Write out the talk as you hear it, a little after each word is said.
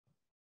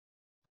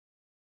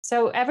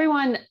So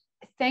everyone,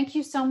 thank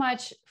you so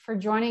much for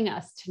joining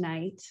us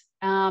tonight.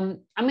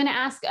 I'm going to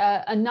ask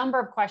a number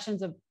of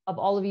questions of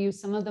all of you.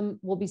 Some of them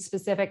will be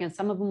specific and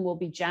some of them will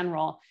be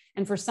general.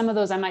 And for some of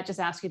those, I might just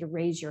ask you to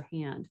raise your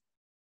hand.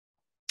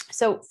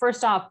 So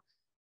first off,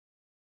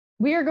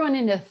 we are going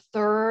into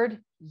third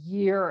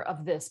year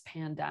of this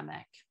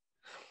pandemic.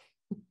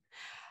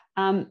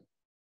 Have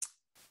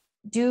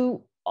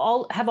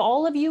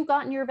all of you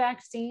gotten your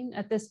vaccine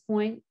at this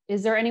point?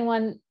 Is there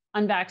anyone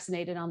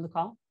unvaccinated on the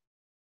call?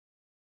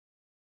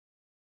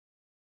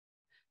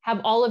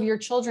 Have all of your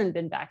children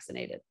been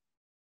vaccinated?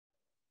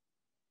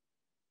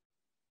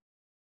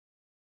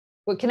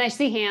 Well, can I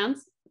see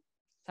hands?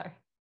 Sorry.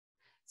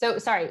 So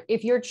sorry,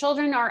 if your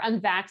children are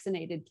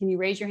unvaccinated, can you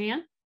raise your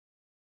hand?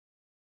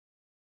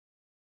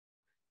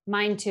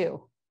 Mine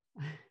too.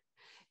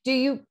 Do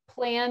you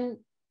plan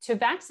to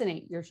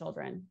vaccinate your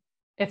children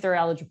if they're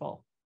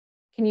eligible?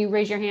 Can you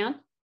raise your hand?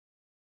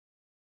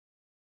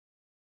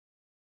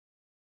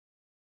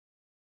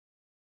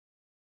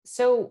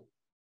 So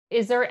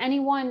is there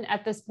anyone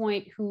at this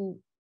point who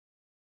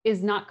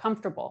is not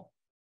comfortable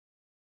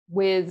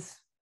with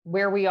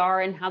where we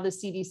are and how the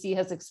CDC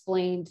has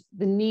explained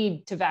the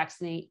need to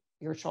vaccinate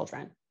your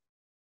children?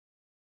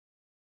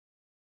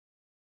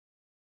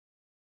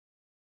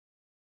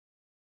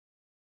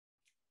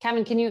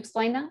 Kevin, can you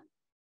explain that?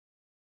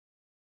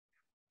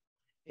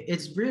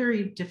 It's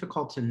very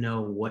difficult to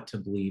know what to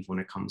believe when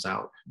it comes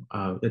out.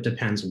 It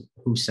depends on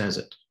who says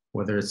it,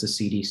 whether it's the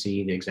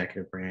CDC, the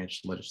executive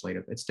branch,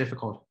 legislative. It's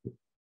difficult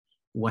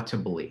what to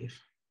believe.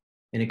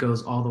 And it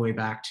goes all the way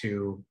back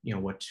to,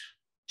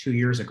 2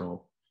 years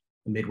ago,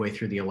 midway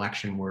through the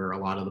election, where a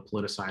lot of the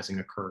politicizing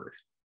occurred.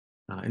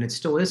 And it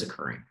still is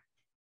occurring.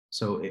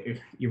 So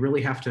you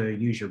really have to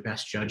use your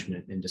best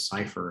judgment and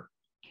decipher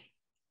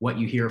what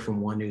you hear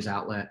from one news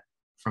outlet,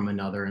 from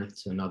another and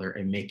to another,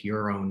 and make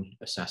your own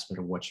assessment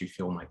of what you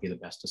feel might be the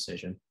best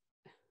decision.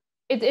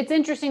 It's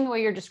interesting the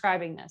way you're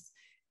describing this.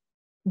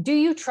 Do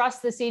you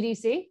trust the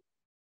CDC?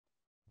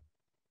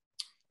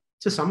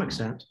 To some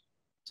extent.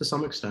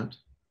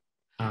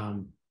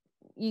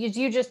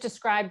 You just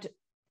described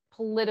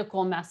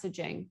political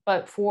messaging,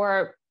 but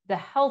for the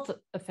health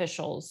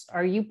officials,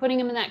 are you putting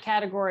them in that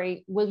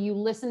category? Will you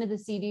listen to the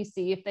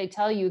CDC if they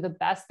tell you the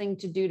best thing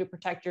to do to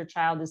protect your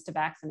child is to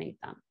vaccinate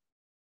them?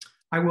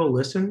 I will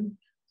listen.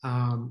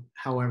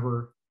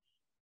 However,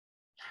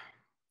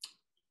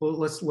 well,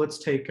 let's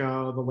take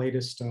the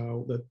latest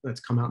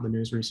that's come out in the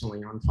news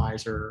recently on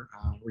Pfizer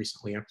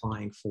recently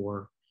applying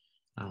for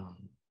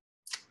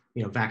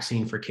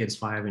vaccine for kids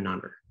 5 and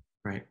under,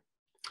 right?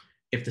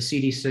 If the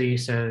CDC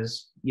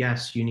says,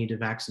 yes, you need to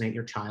vaccinate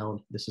your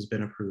child, this has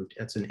been approved,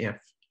 that's an if.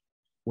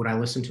 Would I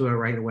listen to it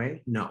right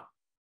away? No.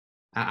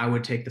 I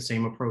would take the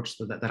same approach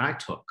that I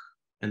took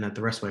and that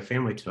the rest of my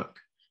family took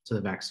to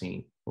the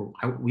vaccine.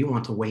 We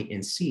want to wait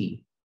and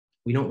see.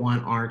 We don't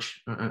want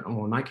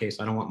in my case,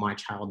 I don't want my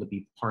child to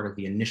be part of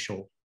the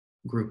initial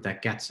group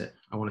that gets it.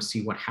 I want to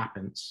see what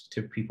happens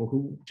to people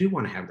who do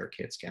want to have their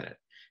kids get it,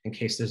 in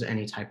case there's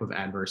any type of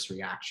adverse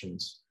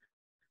reactions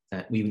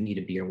that we need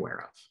to be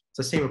aware of. It's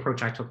the same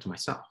approach I took to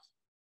myself.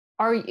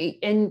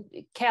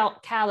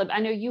 Caleb, I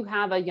know you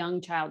have a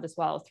young child as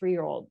well, a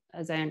 3-year-old,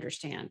 as I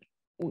understand.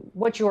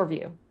 What's your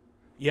view?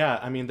 Yeah,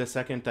 I mean, the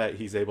second that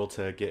he's able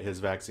to get his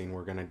vaccine,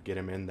 we're going to get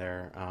him in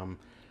there.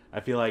 I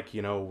feel like,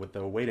 with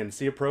the wait and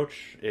see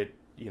approach, it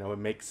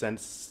makes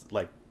sense,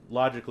 like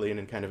logically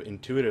and kind of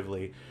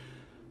intuitively,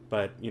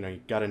 but,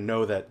 you got to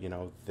know that,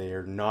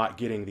 they're not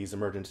getting these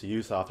emergency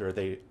use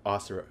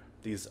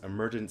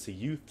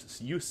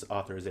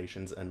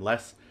authorizations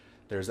unless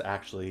there's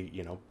actually,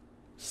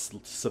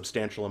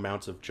 substantial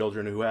amounts of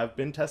children who have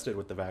been tested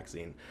with the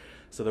vaccine.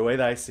 So the way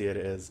that I see it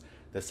is,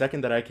 the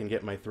second that I can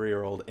get my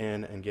 3-year-old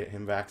in and get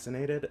him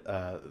vaccinated,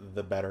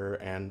 the better,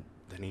 and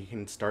then he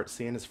can start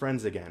seeing his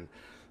friends again,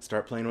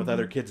 start playing with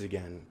other kids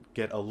again,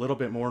 get a little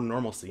bit more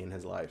normalcy in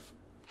his life.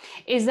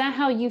 Is that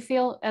how you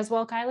feel as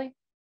well, Kylie?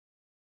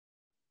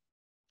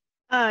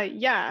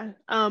 Yeah.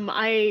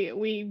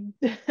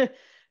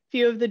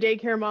 Few of the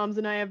daycare moms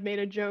and I have made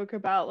a joke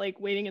about like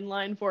waiting in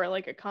line for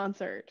like a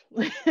concert,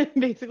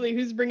 basically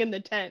who's bringing the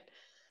tent.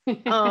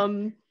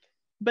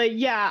 But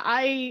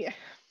yeah,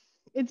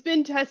 it's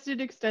been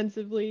tested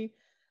extensively.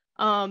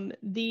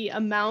 The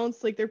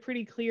amounts, like they're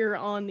pretty clear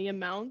on the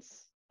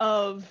amounts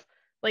of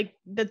like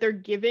that they're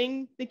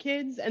giving the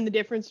kids and the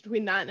difference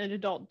between that and an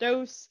adult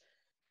dose.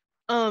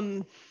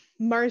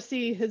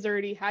 Marcy has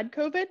already had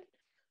COVID,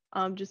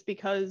 just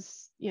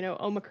because,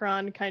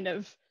 Omicron kind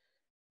of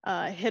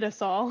hit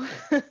us all.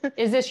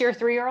 Is this your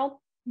 3-year-old?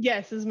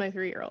 Yes, this is my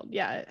 3-year-old.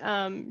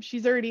 Yeah.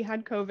 She's already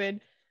had COVID.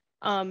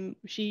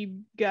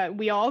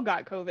 We all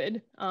got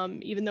COVID,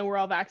 even though we're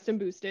all vaxxed and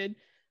boosted,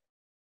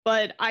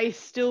 but I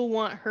still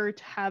want her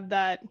to have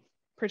that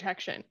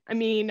protection. I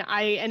mean,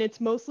 and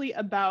it's mostly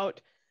about,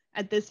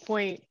 at this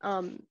point,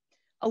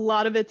 a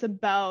lot of it's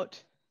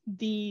about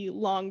the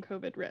long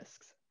COVID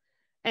risks.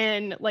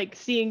 and like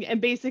seeing, and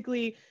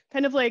basically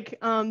kind of like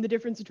the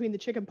difference between the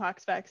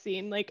chickenpox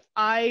vaccine. Like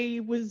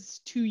I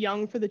was too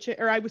young for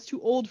I was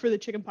too old for the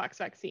chickenpox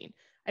vaccine.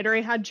 I'd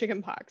already had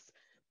chickenpox,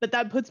 but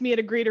that puts me at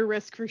a greater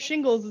risk for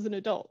shingles as an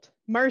adult.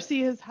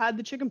 Marcy has had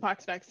the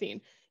chickenpox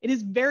vaccine. It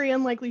is very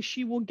unlikely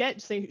she will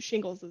get, say,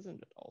 shingles as an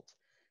adult.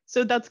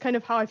 So that's kind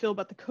of how I feel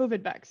about the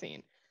COVID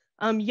vaccine.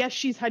 Yes,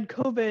 she's had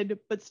COVID,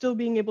 but still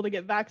being able to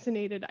get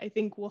vaccinated, I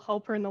think will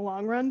help her in the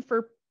long run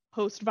for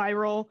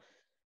post-viral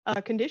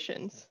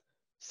conditions.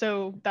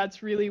 So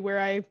that's really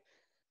where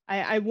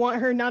I want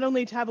her not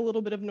only to have a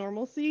little bit of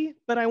normalcy,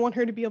 but I want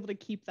her to be able to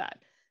keep that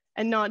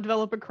and not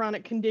develop a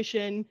chronic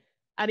condition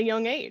at a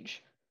young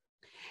age.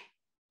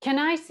 Can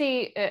I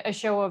see a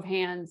show of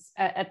hands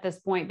at this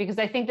point? Because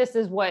I think this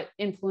is what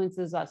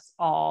influences us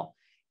all.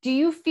 Do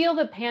you feel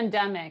the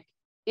pandemic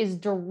is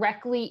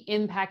directly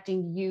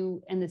impacting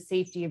you and the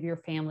safety of your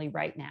family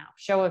right now?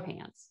 Show of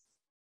hands.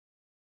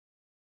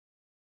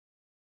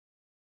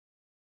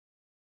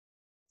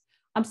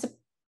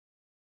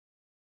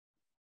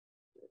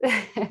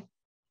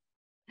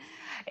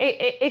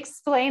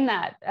 Explain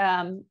that.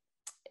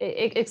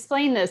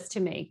 Explain this to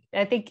me.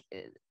 I think,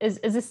 is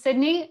this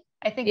Sydney?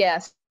 I think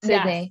yes,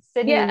 Sydney. Yes,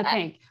 Sydney yeah. in the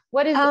pink.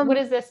 What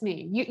does this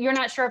mean? You're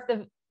not sure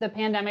if the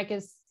pandemic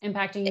is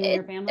impacting you and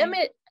your family? I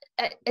mean,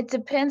 it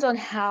depends on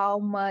how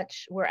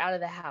much we're out of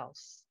the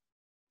house.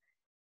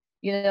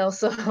 You know,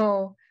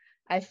 so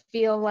I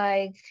feel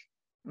like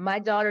my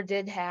daughter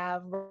did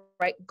have,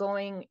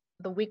 going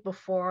the week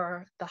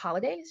before the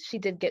holidays, she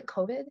did get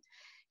COVID.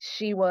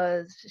 She's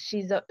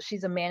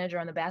a manager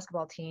on the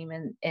basketball team,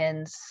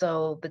 and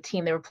so the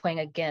team they were playing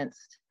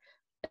against,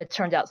 it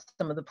turned out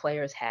some of the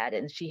players had it,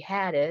 and she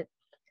had it.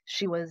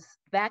 She was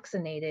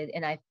vaccinated,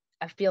 and I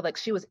feel like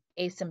she was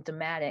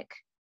asymptomatic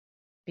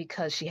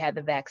because she had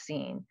the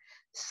vaccine.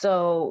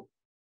 So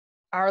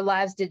our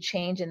lives did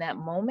change in that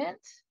moment,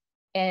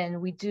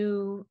 and we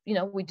do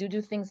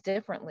things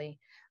differently,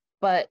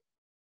 but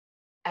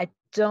I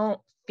don't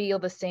feel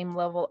the same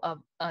level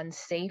of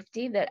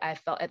unsafety that I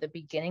felt at the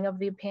beginning of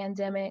the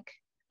pandemic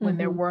when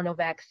there were no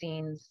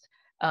vaccines,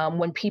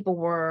 when people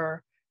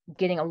were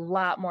getting a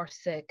lot more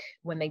sick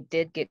when they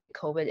did get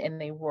COVID, and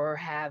they were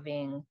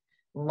having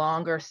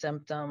longer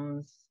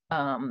symptoms,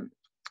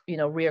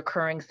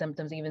 reoccurring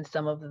symptoms, even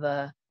some of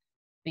the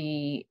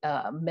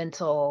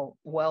mental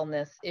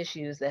wellness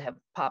issues that have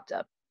popped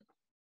up.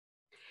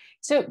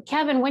 So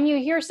Kevin, when you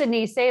hear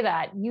Sydney say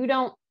that,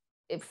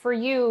 for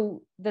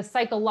you, the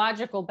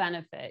psychological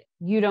benefit,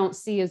 you don't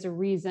see as a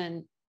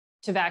reason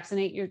to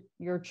vaccinate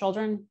your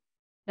children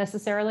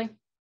necessarily?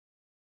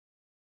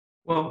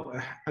 Well,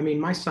 I mean,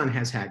 my son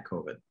has had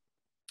COVID.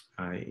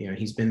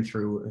 He's been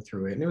through it,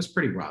 and it was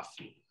pretty rough.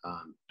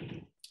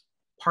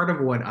 Part of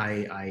what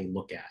I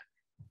look at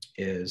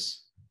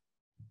is,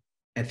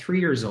 at 3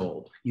 years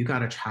old, you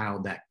got a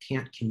child that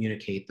can't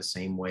communicate the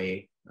same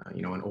way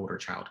an older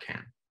child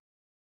can.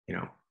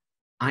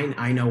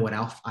 I know what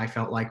I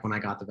felt like when I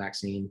got the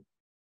vaccine.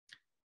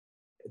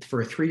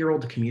 For a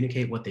 3-year-old to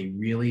communicate what they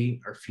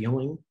really are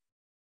feeling,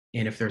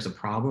 and if there's a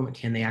problem,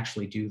 can they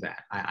actually do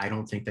that? I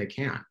don't think they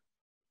can.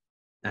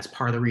 That's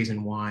part of the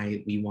reason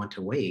why we want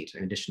to wait,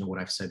 in addition to what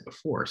I've said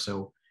before.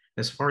 So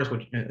as far as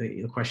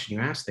the question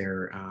you asked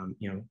there,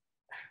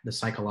 the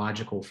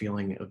psychological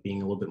feeling of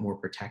being a little bit more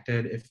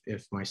protected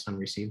if my son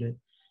received it,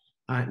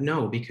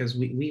 no, because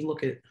we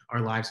look at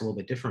our lives a little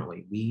bit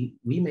differently. We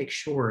make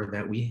sure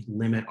that we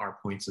limit our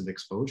points of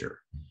exposure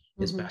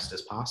as best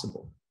as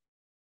possible.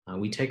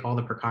 We take all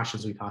the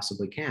precautions we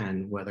possibly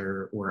can,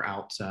 whether we're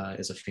out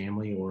as a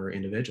family or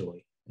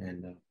individually.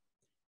 And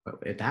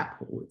but at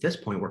this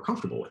point, we're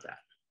comfortable with that.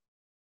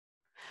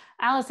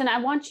 Allison, I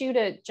want you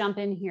to jump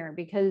in here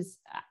because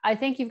I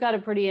think you've got a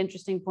pretty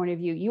interesting point of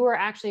view. You are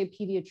actually a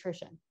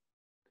pediatrician.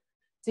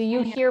 So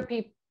you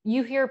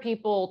hear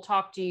people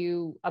talk to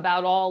you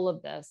about all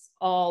of this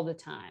all the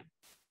time.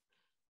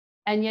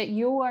 And yet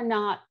you are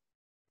not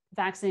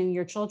vaccinating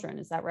your children.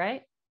 Is that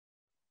right?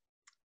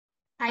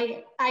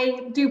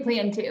 I do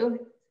plan to.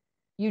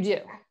 You do?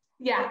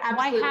 Yeah,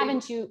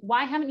 absolutely.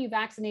 Why haven't you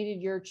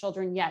vaccinated your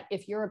children yet?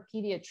 If you're a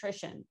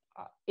pediatrician,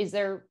 is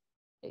there,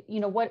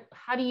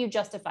 how do you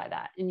justify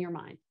that in your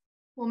mind?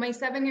 Well, my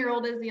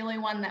 7-year-old is the only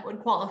one that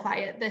would qualify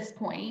at this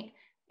point.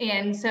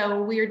 And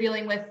so we are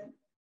dealing with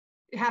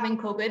having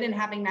COVID and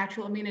having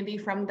natural immunity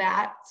from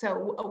that.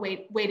 So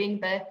waiting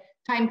the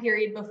time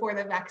period before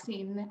the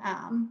vaccine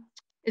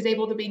is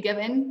able to be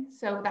given.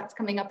 So that's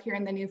coming up here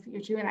in the near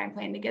future, and I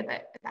plan to give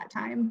it at that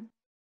time.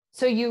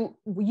 So you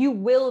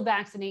will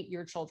vaccinate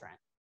your children,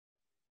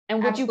 and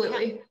would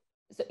Absolutely.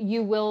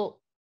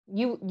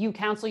 you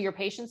counsel your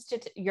patients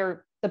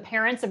the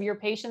parents of your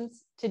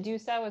patients to do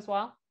so as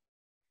well?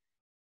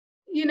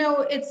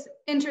 It's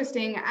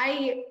interesting.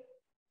 I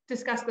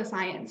discuss the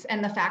science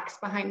and the facts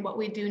behind what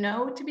we do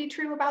know to be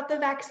true about the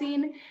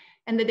vaccine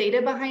and the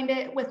data behind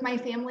it with my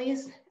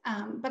families.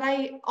 But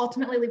I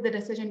ultimately leave the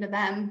decision to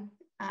them.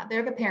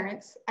 They're the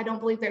parents. I don't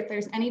believe that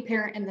there's any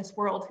parent in this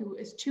world who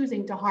is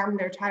choosing to harm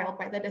their child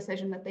by the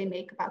decision that they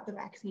make about the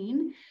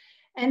vaccine.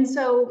 And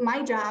so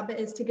my job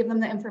is to give them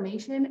the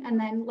information and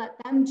then let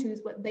them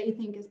choose what they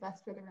think is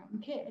best for their own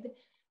kid.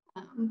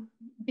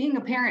 Being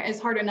a parent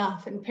is hard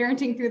enough, and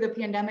parenting through the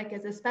pandemic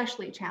is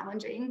especially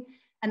challenging.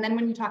 And then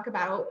when you talk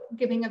about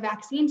giving a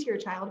vaccine to your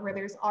child, where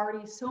there's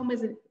already so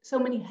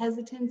many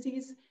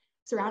hesitancies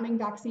surrounding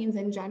vaccines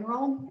in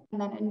general,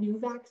 and then a new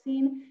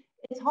vaccine,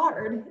 it's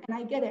hard. And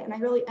I get it. And I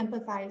really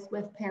empathize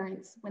with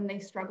parents when they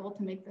struggle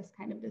to make this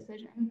kind of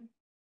decision.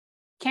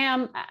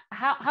 Cam,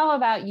 how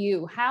about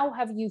you? How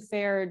have you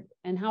fared,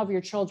 and how have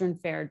your children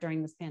fared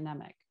during this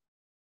pandemic?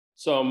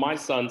 So my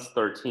son's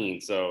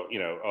 13. So,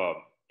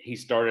 he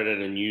started at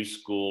a new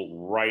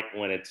school right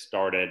when it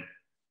started.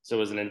 So it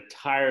was an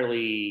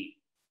entirely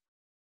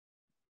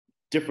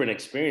different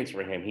experience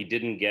for him. He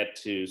didn't get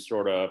to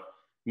sort of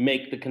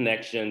make the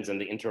connections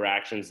and the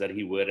interactions that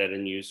he would at a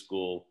new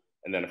school.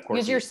 And then, of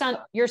course, because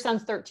your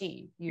son's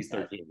 13. He's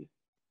said. 13.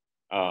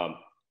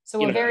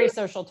 So a very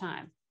social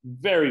time.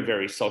 Very,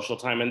 very social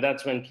time. And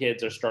that's when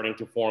kids are starting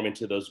to form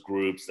into those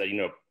groups that,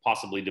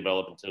 possibly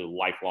develop into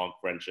lifelong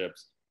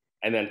friendships.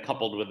 And then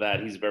coupled with that,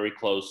 he's very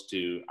close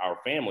to our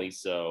family.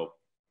 So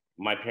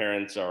my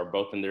parents are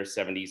both in their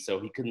 70s, so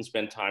he couldn't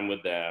spend time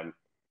with them.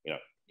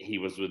 He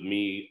was with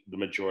me the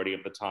majority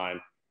of the time.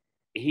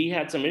 He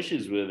had some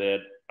issues with it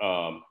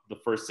the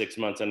first 6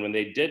 months. And when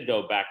they did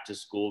go back to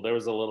school, there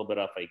was a little bit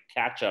of a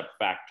catch-up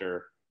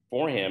factor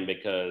for him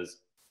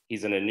because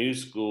he's in a new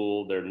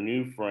school, they're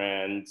new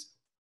friends.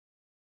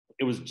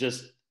 It was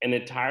just an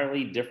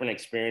entirely different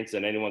experience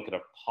than anyone could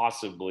have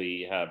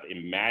possibly have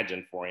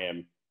imagined for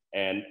him.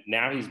 And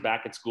now he's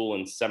back at school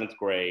in 7th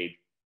grade.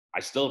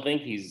 I still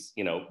think he's,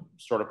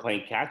 sort of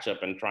playing catch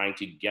up and trying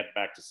to get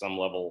back to some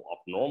level of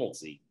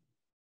normalcy.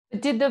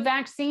 Did the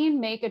vaccine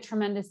make a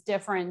tremendous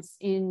difference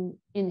in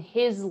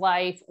his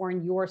life or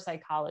in your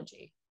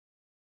psychology?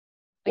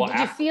 Like,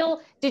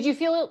 did you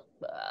feel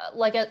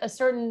like a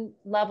certain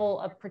level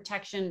of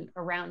protection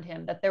around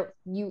him that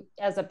you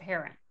as a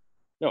parent?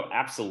 No,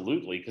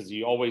 absolutely. Because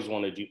you always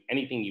want to do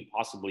anything you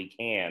possibly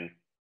can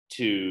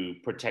to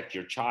protect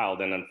your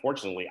child. And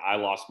unfortunately, I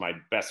lost my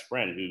best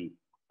friend who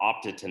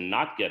opted to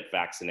not get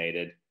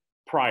vaccinated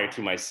prior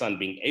to my son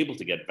being able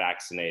to get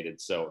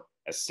vaccinated. So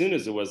as soon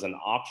as it was an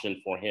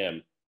option for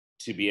him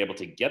to be able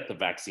to get the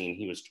vaccine,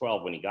 he was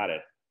 12 when he got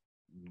it,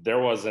 there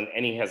wasn't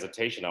any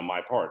hesitation on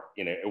my part.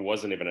 It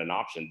wasn't even an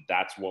option.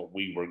 That's what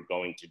we were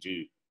going to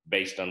do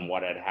based on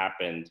what had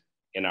happened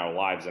in our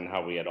lives and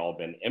how we had all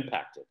been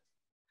impacted.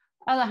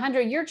 Alejandro,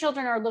 your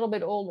children are a little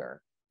bit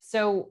older.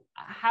 So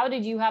how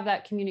did you have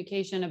that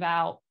communication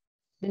about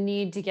the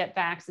need to get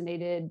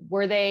vaccinated?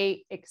 Were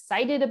they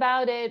excited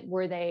about it?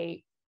 Were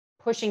they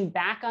pushing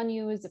back on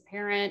you as a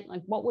parent?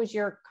 Like, what was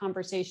your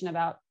conversation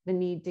about the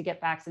need to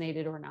get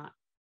vaccinated or not?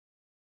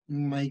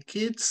 My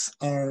kids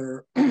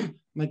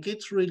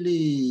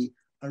really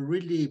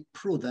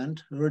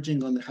prudent,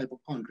 verging on the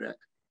hypochondriac.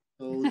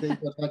 So they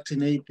got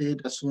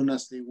vaccinated as soon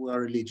as they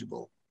were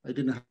eligible. I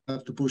didn't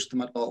have to push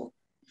them at all.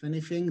 If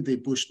anything, they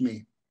pushed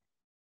me.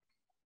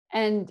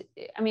 And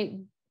I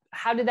mean,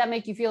 how did that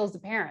make you feel as a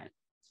parent?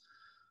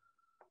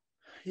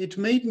 It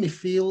made me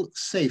feel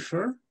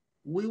safer.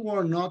 We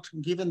were not,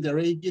 given their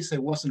ages, I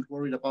wasn't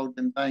worried about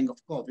them dying of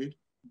COVID,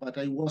 but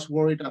I was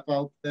worried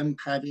about them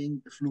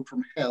having the flu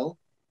from hell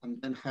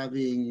and then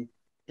having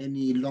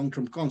any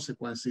long-term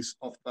consequences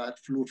of that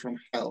flu from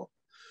hell.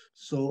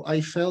 So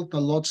I felt a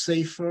lot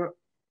safer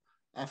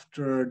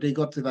after they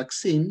got the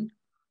vaccine.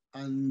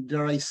 And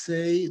dare I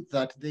say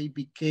that they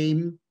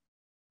became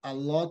a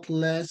lot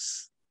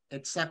less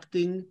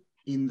exacting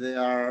in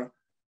their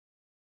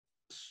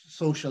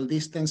social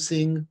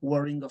distancing,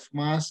 wearing of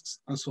masks,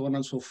 and so on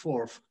and so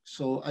forth.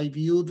 So I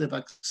view the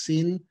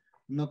vaccine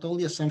not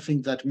only as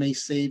something that may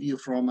save you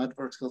from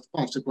adverse health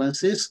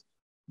consequences,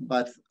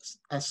 but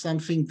as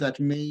something that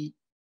may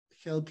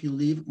help you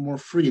live more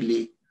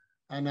freely.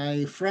 And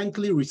I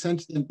frankly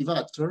resent the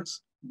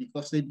anti-vaxxers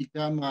because they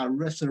become a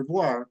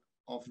reservoir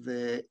of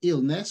the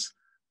illness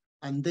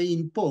and they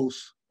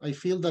impose. I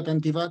feel that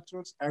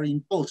anti-vaxxers are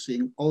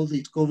imposing all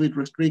these COVID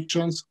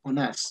restrictions on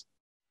us.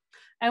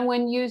 And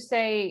when you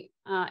say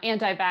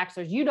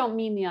anti-vaxxers, you don't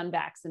mean the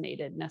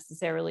unvaccinated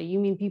necessarily. You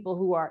mean people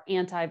who are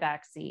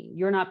anti-vaccine.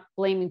 You're not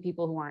blaming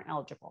people who aren't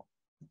eligible.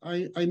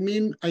 I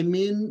mean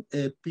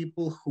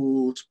people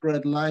who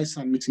spread lies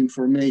and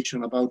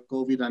misinformation about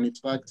COVID and its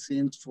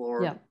vaccines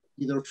for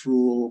either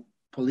through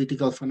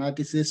political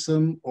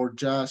fanaticism or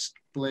just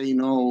plain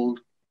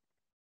old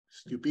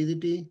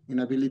stupidity,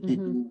 inability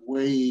to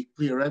weigh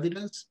clear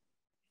evidence.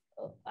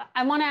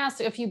 I want to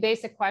ask a few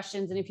basic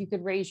questions, and if you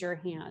could raise your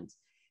hand.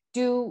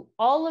 Do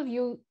all of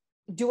you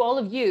and do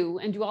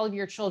all of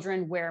your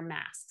children wear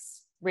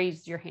masks?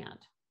 Raise your hand.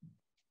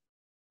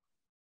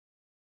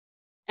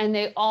 And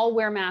they all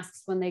wear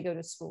masks when they go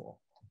to school.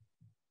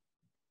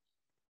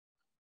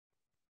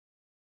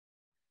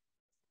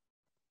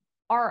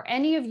 Do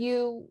any of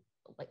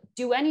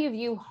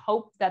you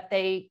hope that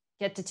they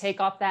get to take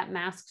off that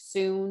mask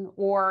soon,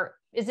 or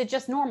is it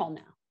just normal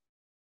now?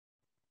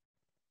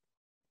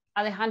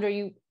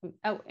 Alejandro,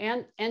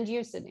 and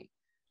you, Sydney.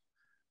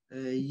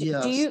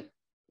 Yes.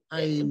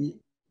 I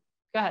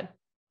Go ahead.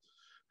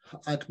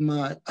 At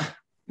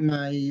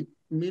my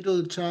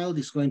middle child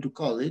is going to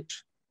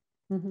college,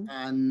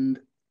 and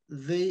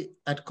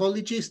at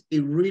colleges they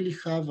really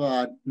have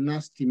a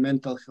nasty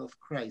mental health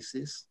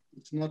crisis.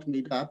 It's not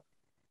made up,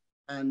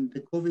 and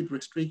the COVID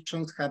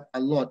restrictions have a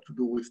lot to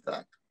do with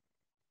that.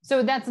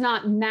 So that's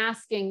not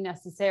masking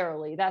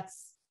necessarily.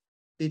 That's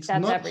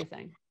not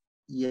everything.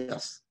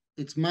 Yes,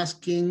 it's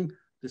masking,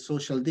 the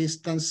social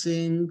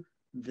distancing,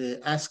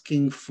 the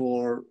asking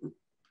for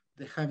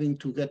the having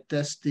to get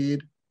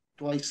tested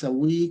twice a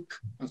week,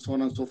 and so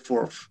on and so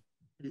forth.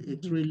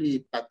 It's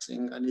really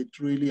taxing, and it's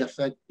really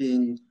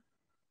affecting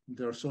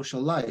their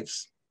social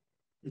lives.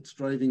 It's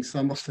driving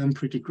some of them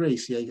pretty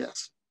crazy, I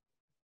guess.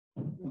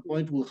 At one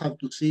point, we'll have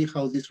to see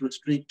how these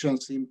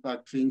restrictions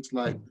impact things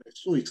like the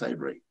suicide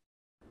rate.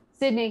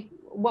 Sydney,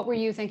 what were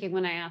you thinking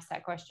when I asked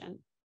that question?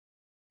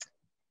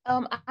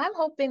 I'm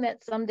hoping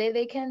that someday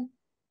they can,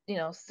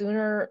 as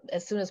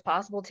soon as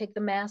possible, take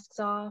the masks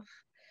off.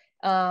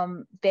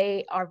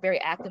 They are very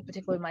active,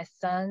 particularly my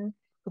son,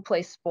 who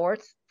plays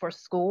sports for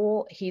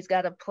school. He's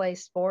got to play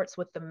sports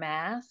with the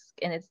mask,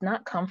 and it's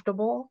not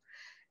comfortable.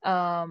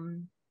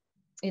 Even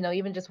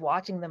just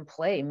watching them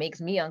play makes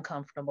me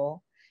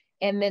uncomfortable.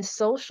 And then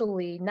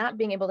socially, not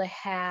being able to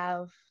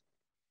have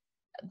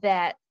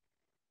that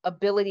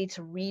ability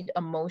to read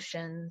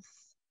emotions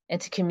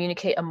and to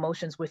communicate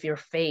emotions with your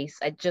face.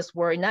 I just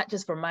worry, not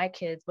just for my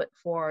kids, but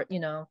for,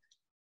 the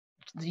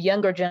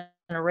younger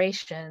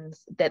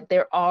generations, that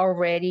they're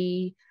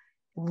already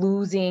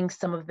losing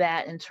some of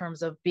that in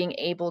terms of being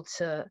able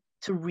to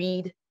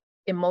read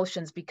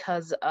emotions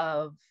because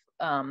of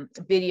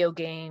video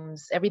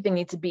games. Everything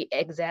needs to be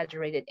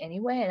exaggerated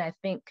anyway. And I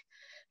think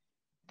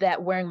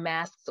that wearing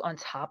masks on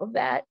top of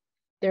that,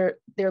 they're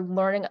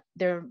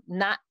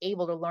not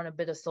able to learn a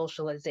bit of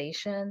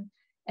socialization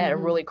at a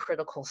really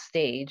critical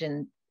stage.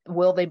 And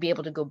will they be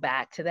able to go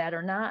back to that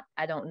or not?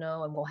 I don't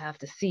know, and we'll have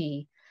to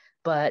see.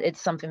 But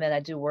it's something that I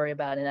do worry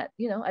about. And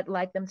I'd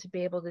like them to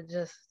be able to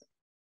just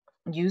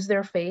use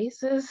their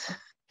faces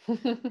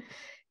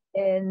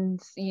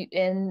and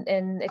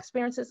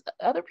experiences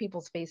other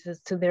people's faces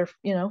to their,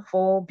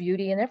 full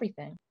beauty and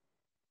everything.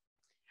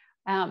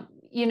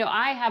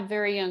 I have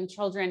very young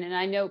children, and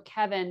I know,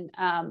 Kevin,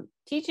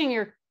 teaching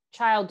your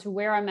child to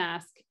wear a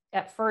mask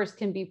at first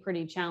can be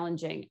pretty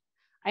challenging.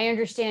 I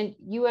understand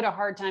you had a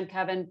hard time,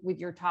 Kevin, with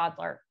your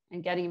toddler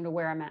and getting him to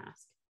wear a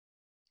mask.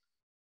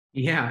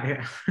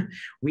 Yeah,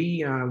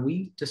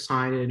 we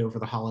decided over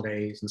the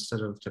holidays, instead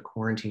of to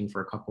quarantine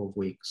for a couple of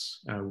weeks,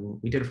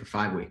 we did it for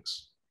 5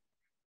 weeks.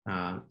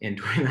 And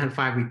during that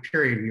 5-week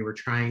period, we were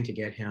trying to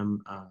get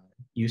him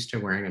used to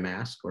wearing a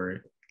mask,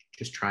 or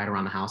just try it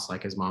around the house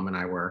like his mom and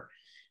I were.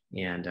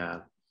 And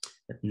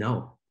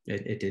no,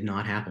 it did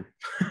not happen.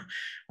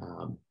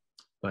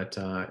 But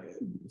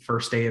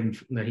first day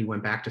that he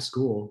went back to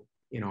school,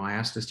 I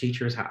asked his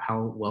teachers,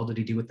 how well did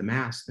he do with the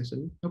mask? They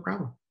said, no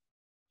problem.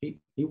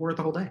 He wore it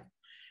the whole day.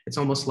 It's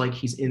almost like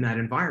he's in that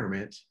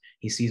environment.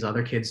 He sees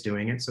other kids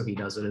doing it, so he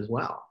does it as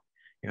well.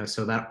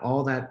 So that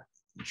all that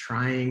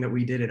trying that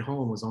we did at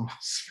home was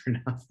almost for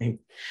nothing.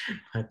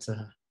 But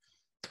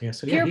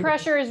peer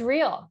pressure is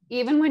real,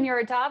 even when you're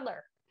a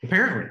toddler.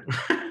 Apparently.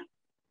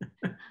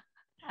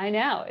 I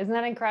know. Isn't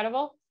that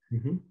incredible?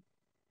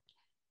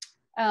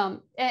 And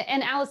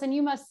Allison,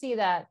 you must see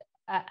that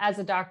as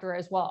a doctor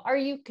as well. Are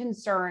you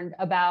concerned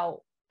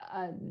about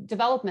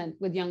development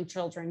with young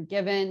children,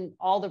 given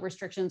all the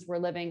restrictions we're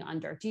living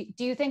under? Do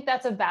you think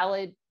that's a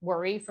valid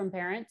worry from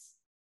parents?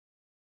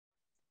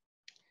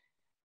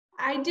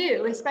 I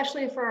do,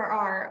 especially for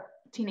our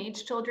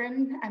teenage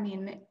children. I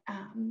mean,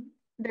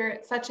 they're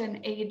at such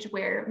an age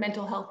where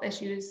mental health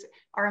issues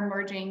are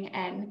emerging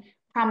and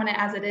prominent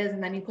as it is,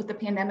 and then you put the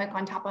pandemic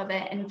on top of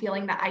it and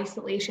feeling the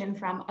isolation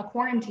from a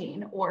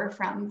quarantine or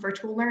from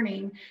virtual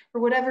learning or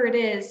whatever it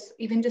is,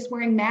 even just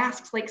wearing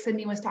masks like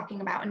Sydney was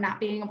talking about and not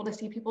being able to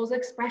see people's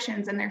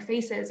expressions and their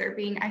faces, or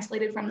being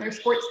isolated from their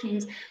sports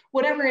teams,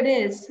 whatever it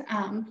is,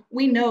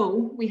 we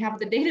know, we have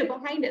the data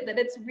behind it, that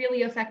it's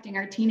really affecting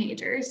our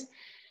teenagers.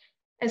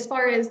 As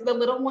far as the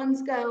little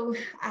ones go,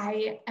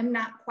 I am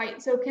not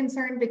quite so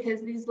concerned,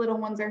 because these little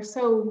ones are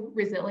so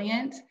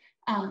resilient.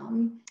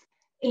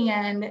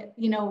 And,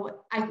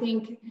 I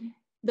think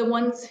the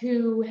ones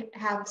who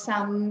have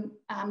some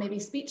maybe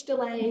speech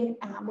delay,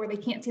 where they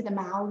can't see the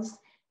mouths,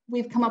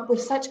 we've come up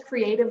with such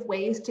creative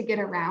ways to get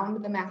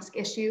around the mask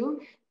issue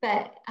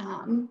that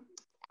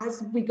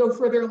as we go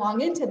further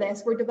along into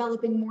this, we're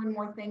developing more and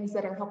more things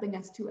that are helping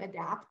us to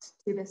adapt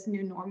to this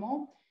new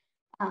normal.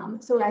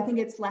 So I think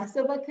it's less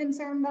of a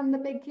concern than the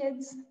big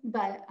kids,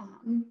 but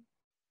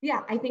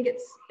yeah, I think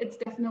it's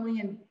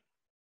definitely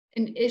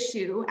an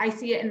issue. I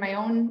see it in my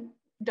own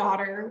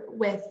daughter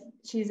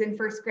she's in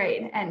 1st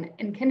grade, and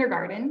in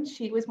kindergarten,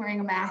 she was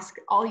wearing a mask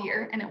all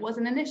year and it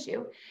wasn't an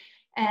issue.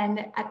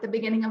 And at the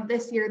beginning of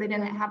this year, they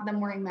didn't have them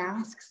wearing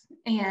masks,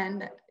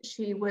 and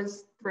she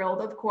was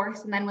thrilled, of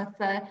course. And then with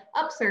the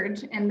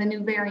upsurge and the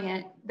new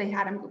variant, they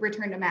had them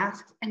return to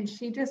masks, and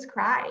she just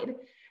cried.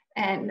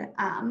 And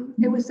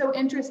it was so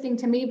interesting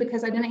to me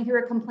because I didn't hear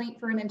a complaint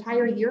for an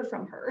entire year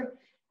from her.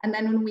 And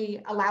then when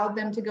we allowed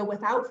them to go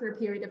without for a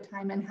period of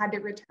time and had to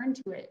return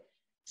to it,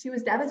 she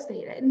was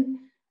devastated.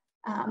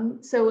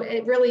 So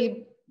it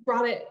really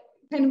brought it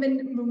kind of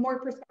in more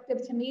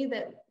perspective to me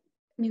that,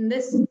 I mean,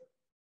 this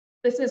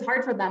is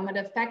hard for them. It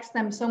affects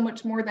them so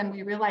much more than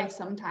we realize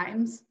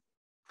sometimes.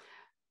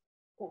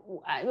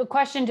 A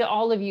question to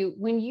all of you.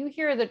 When you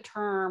hear the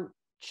term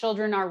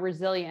children are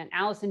resilient,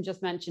 Allison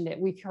just mentioned it.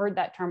 We've heard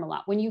that term a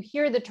lot. When you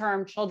hear the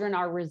term children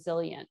are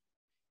resilient,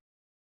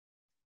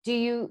 do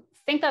you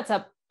think that's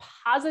a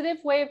positive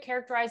way of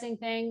characterizing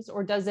things,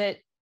 or does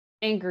it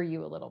anger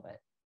you a little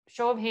bit?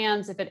 Show of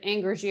hands if it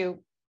angers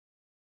you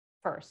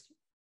first.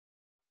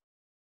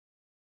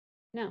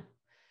 No.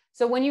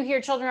 So when you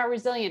hear children are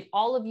resilient,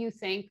 all of you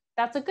think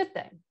that's a good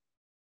thing.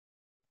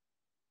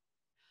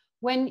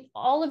 When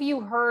all of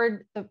you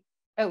heard the,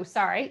 oh,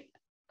 sorry,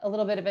 a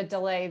little bit of a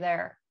delay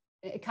there.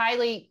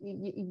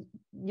 Kylie,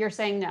 you're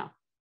saying no.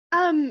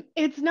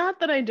 It's not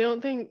that I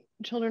don't think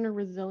children are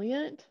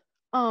resilient.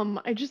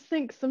 I just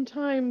think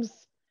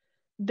sometimes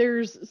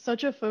there's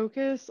such a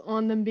focus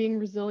on them being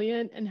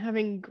resilient and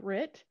having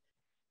grit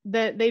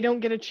that they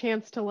don't get a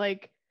chance to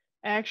like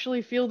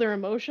actually feel their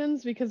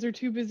emotions because they're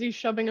too busy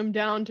shoving them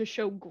down to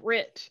show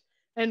grit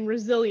and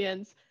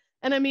resilience.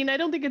 And I mean, I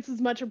don't think it's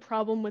as much a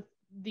problem with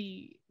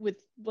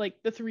like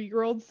the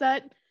 3-year-old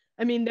set.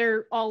 I mean,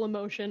 they're all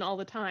emotion all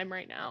the time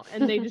right now,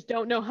 and they just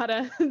don't know how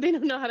to they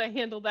don't know how to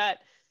handle that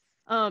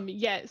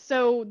yet.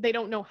 So they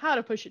don't know how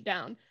to push it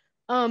down.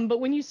 But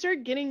when you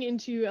start getting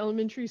into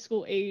elementary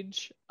school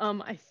age,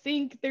 I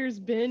think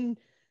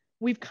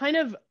we've kind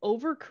of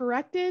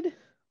overcorrected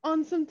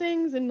on some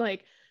things and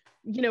like,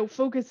 you know,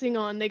 focusing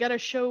on, they got to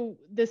show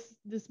this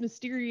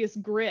mysterious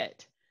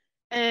grit.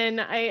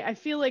 And I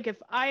feel like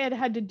if I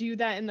had to do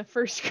that in the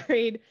first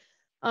grade,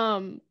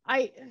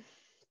 I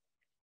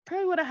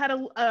probably would have had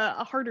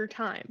a harder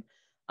time.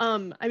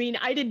 I mean,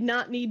 I did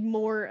not need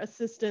more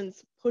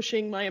assistance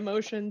pushing my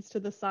emotions to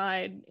the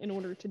side in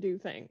order to do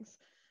things.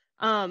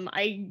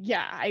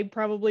 I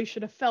probably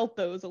should have felt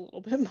those a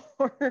little bit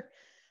more.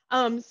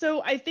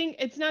 So I think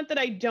it's not that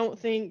I don't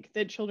think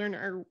that children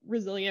are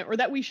resilient or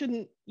that we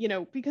shouldn't, you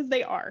know, because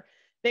they are.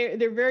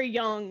 They're very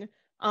young.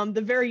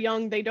 The very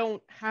young, they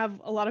don't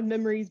have a lot of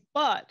memories,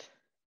 but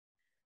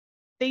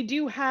they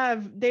do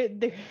have,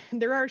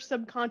 there are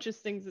subconscious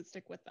things that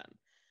stick with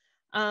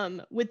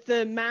them. With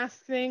the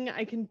mask thing,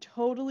 I can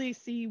totally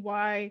see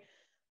why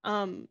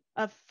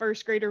a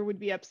first grader would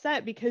be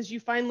upset, because you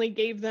finally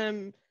gave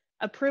them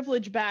a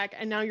privilege back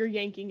and now you're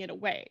yanking it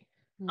away.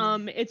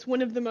 It's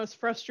one of the most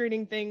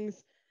frustrating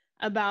things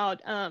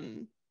about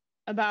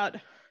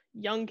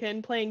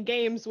youngkin playing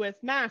games with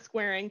mask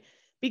wearing,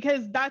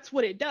 because that's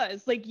what it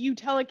does. Like, you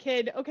tell a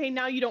kid, okay,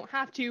 now you don't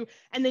have to,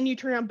 and then you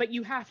turn around, but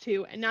you have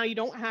to, and now you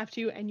don't have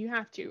to, and you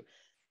have to.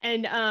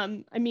 And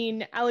I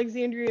mean,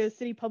 Alexandria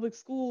City Public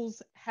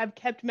Schools have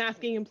kept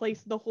masking in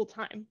place the whole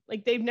time.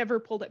 Like, they've never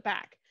pulled it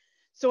back.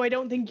 So I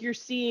don't think you're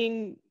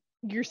seeing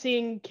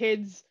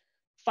kids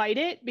fight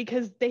it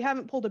because they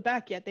haven't pulled it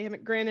back yet. They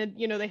haven't granted,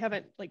 you know, they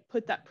haven't like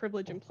put that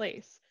privilege in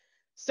place.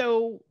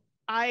 So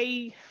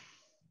I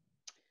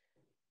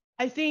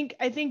think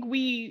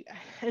we,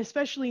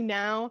 especially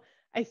now,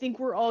 I think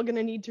we're all going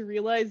to need to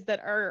realize that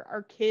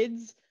our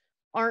kids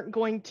aren't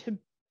going to,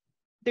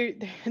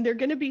 they're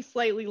going to be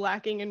slightly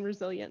lacking in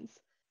resilience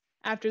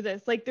after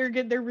this. Like,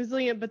 they're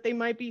resilient, but they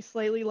might be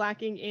slightly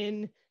lacking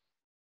in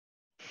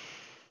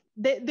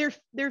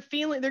they're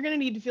feeling, they're going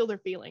to need to feel their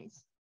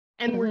feelings,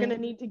 and we're going to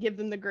need to give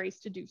them the grace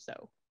to do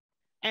so.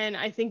 And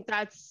I think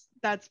that's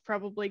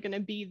probably going to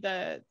be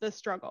the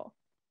struggle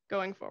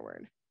going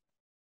forward.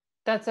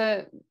 That's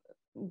a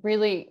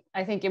really,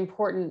 I think,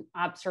 important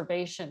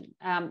observation.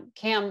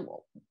 Cam,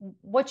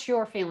 what's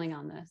your feeling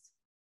on this?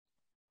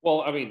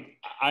 Well, I mean,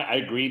 I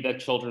agree that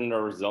children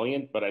are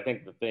resilient, but I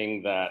think the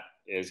thing that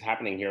is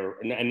happening here,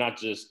 and not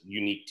just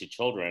unique to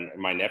children,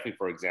 my nephew,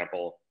 for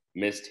example,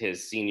 missed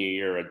his senior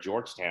year at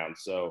Georgetown.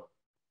 So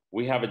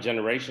we have a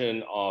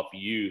generation of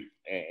youth,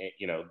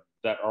 you know,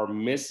 that are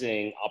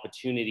missing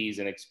opportunities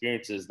and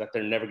experiences that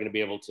they're never going to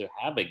be able to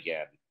have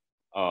again.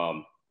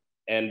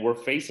 And we're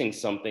facing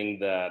something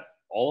that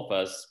all of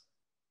us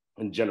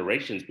and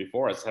generations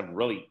before us have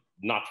really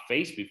not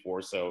faced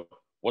before. So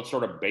what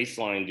sort of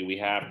baseline do we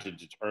have to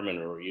determine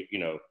or, you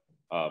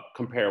know,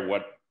 compare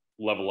what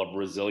level of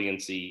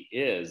resiliency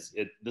is?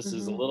 This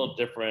is a little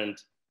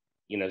different,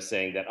 you know,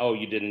 saying that, oh,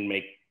 you didn't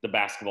make the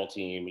basketball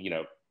team, you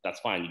know, that's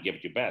fine, you give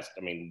it your best.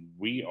 I mean,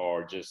 we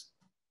are just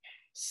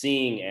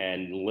seeing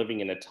and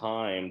living in a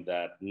time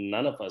that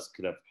none of us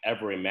could have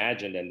ever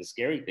imagined. And the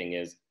scary thing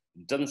is,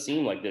 it doesn't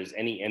seem like there's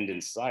any end in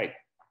sight.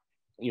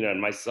 You know, and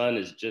my son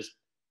is just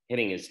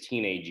hitting his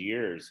teenage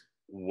years.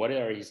 What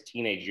are his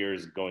teenage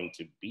years going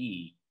to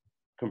be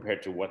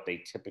compared to what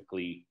they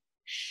typically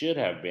should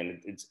have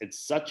been? It's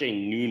such a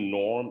new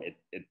norm.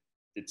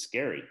 It's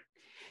scary.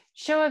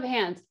 Show of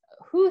hands,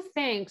 who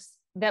thinks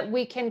that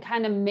we can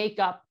kind of make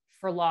up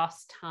for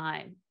lost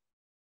time?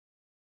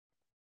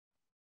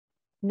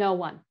 No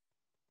one.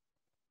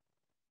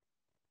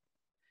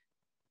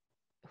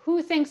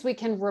 who thinks we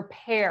can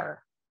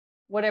repair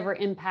whatever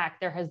impact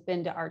there has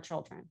been to our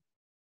children?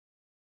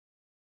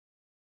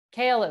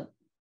 Caleb,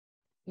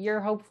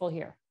 you're hopeful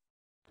here.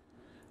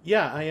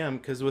 Yeah, I am,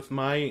 because with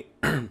my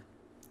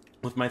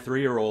with my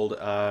 3-year-old,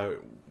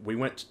 we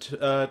went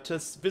to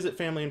visit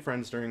family and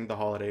friends during the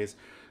holidays,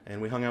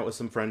 and we hung out with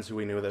some friends who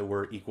we knew that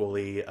were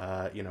equally,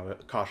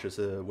 cautious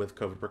with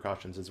COVID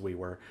precautions as we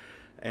were.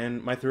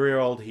 And my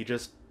 3-year-old, he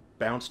just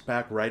bounced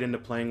back right into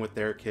playing with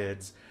their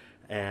kids,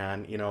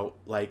 and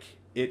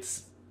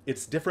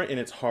it's different and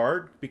it's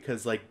hard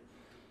because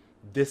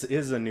this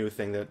is a new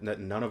thing that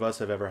none of us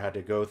have ever had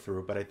to go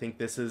through. But I think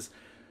this is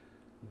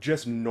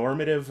just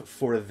normative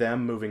for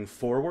them moving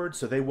forward,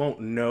 so they won't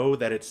know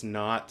that it's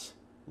not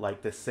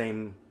like the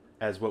same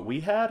as what we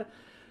had.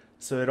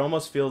 So it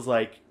almost feels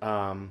like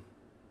the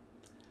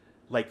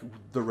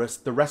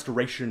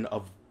restoration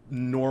of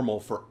normal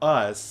for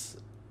us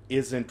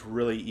isn't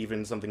really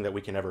even something that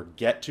we can ever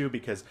get to,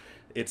 because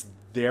it's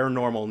their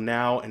normal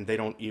now and they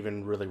don't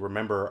even really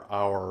remember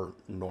our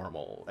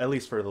normal, at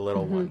least for the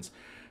little ones.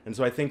 And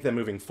so I think that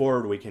moving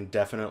forward we can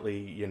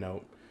definitely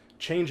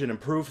change and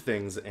improve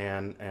things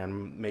and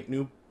make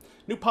new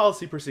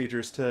policy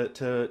procedures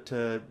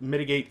to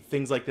mitigate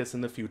things like this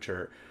in the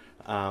future.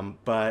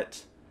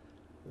 But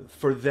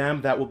for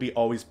them, that will be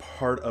always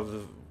part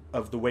of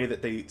the way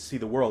that they see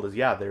the world. Is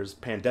there's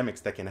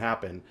pandemics that can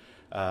happen.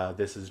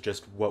 This is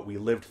just what we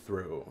lived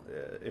through,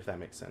 if that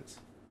makes sense.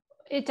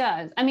 It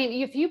does. I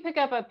mean, if you pick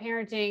up a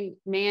parenting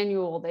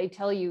manual, they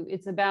tell you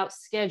it's about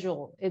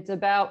schedule, it's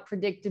about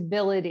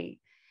predictability,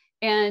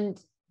 and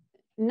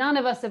none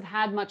of us have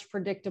had much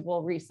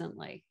predictable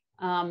recently.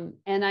 And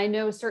I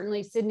know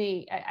certainly,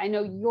 Sydney, I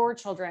know your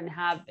children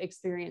have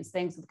experienced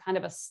things with kind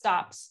of a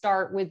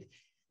stop-start with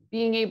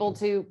being able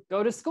to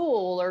go to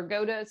school or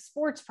go to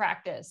sports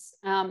practice.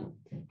 How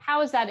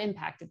has that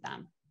impacted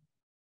them?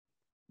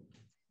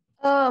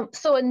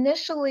 So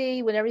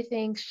initially, when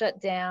everything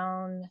shut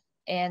down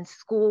and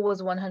school was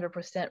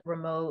 100%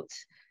 remote,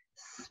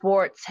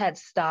 sports had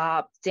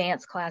stopped,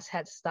 dance class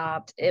had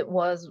stopped. It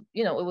was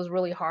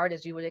really hard,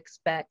 as you would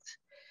expect.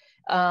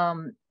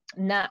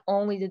 Not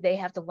only did they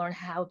have to learn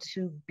how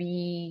to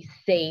be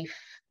safe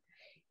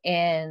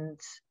and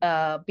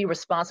be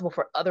responsible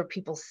for other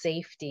people's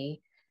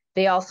safety,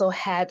 they also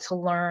had to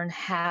learn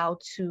how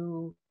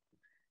to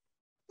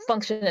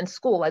function in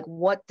school. Like,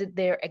 what did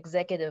their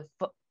executive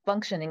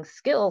functioning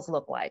skills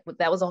look like?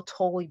 That was a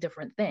totally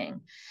different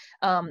thing.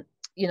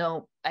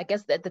 I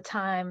guess at the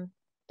time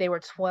they were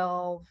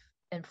 12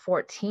 and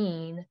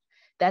 14,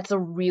 that's a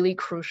really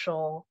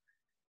crucial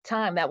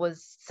time. That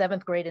was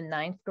 7th grade and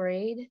 9th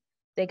grade.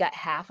 They got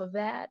half of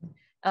that.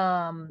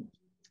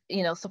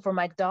 So for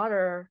my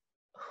daughter,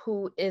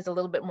 who is a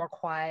little bit more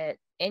quiet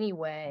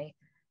anyway,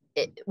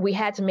 we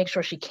had to make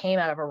sure she came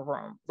out of her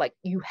room. Like,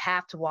 you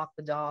have to walk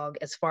the dog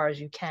as far as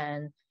you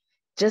can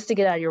just to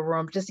get out of your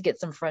room, just to get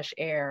some fresh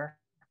air.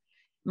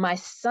 My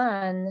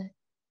son,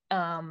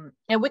 and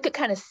we could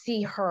kind of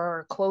see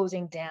her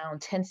closing down,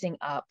 tensing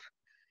up,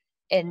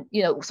 and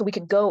so we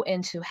could go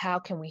into how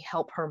can we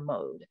help her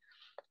mode.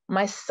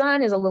 My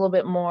son is a little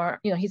bit more,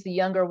 he's the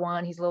younger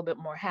one, he's a little bit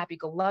more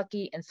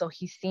happy-go-lucky, and so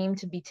he seemed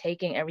to be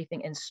taking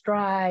everything in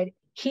stride.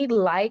 He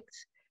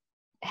liked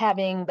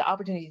having the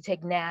opportunity to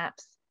take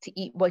naps, to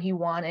eat what he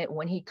wanted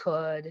when he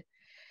could,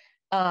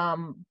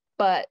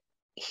 but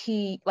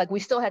we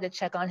still had to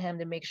check on him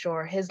to make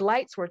sure his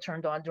lights were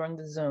turned on during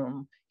the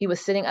Zoom. He was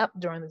sitting up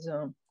during the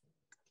Zoom.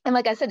 And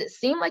like I said, it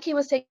seemed like he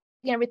was taking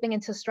everything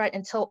into stride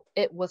until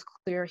it was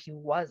clear he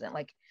wasn't.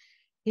 Like,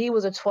 he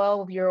was a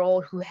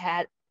 12-year-old who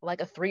had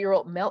like a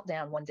 3-year-old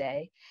meltdown one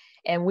day.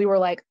 And we were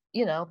like,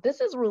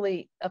 this is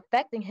really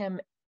affecting him.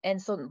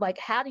 And so, like,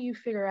 how do you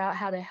figure out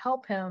how to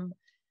help him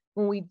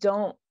when we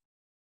don't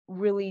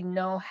really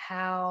know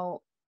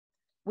how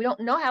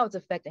it's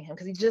affecting him?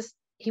 Because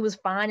he was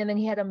fine, and then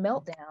he had a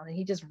meltdown and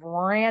he just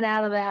ran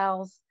out of the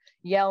house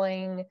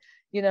yelling,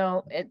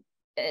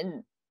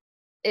 and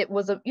it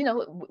was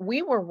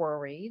we were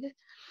worried.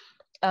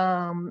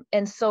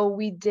 And so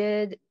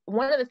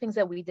one of the things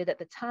that we did at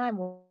the time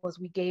was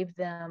we gave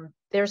them,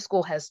 their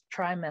school has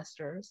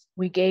trimesters.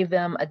 We gave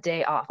them a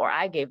day off, or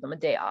I gave them a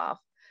day off,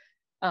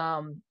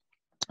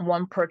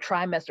 one per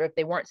trimester, if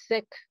they weren't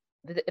sick,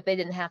 if they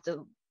didn't have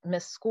to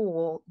miss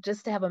school,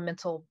 just to have a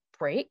mental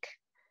break.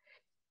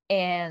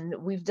 And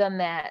we've done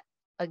that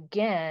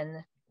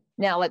again.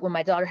 Now, like when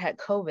my daughter had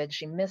COVID,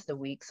 she missed a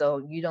week. So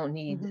you don't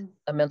need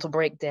a mental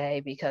break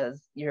day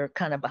because you're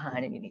kind of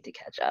behind and you need to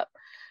catch up.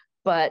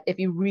 But if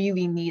you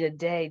really need a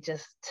day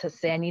just to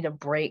say, I need a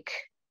break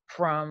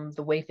from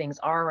the way things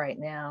are right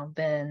now,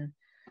 then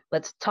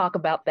let's talk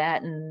about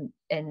that. And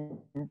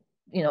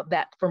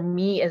that for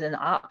me is an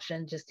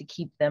option, just to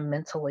keep them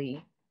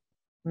mentally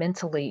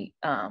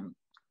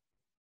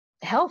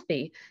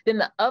healthy.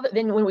 Then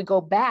when we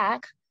go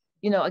back,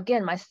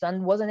 again, my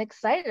son wasn't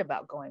excited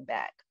about going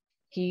back.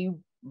 He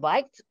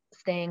liked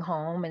staying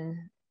home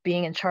and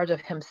being in charge of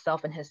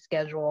himself and his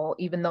schedule,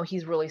 even though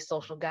he's a really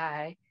social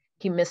guy.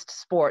 he missed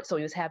sports, so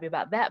he was happy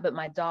about that. But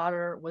my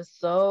daughter was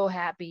so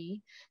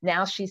happy.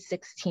 Now she's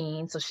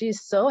 16, so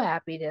she's so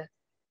happy to,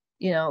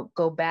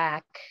 go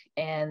back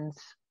and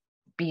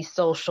be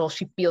social.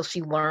 She feels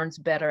she learns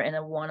better in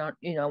a one-on,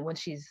 when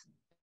she's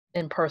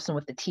in person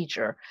with the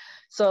teacher.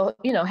 So,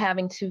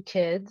 having 2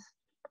 kids,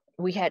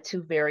 we had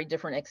 2 very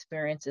different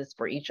experiences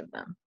for each of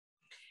them.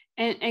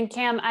 And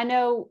Cam, I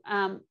know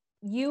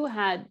you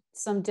had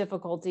some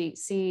difficulty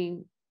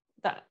seeing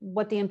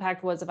what the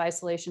impact was of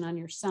isolation on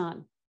your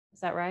son. Is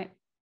that right?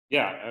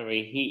 Yeah, I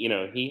mean,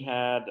 he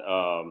had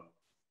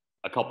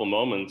a couple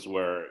moments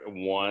where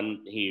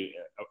he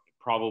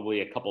probably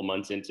a couple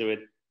months into it,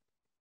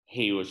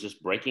 he was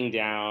just breaking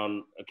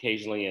down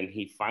occasionally, and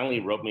he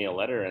finally wrote me a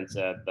letter and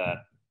said that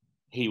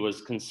he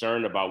was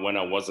concerned about when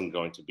I wasn't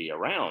going to be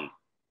around,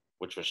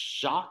 which was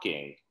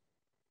shocking.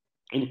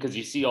 And because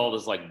you see all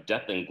this like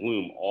death and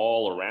gloom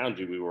all around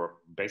you. We were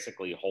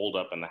basically holed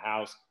up in the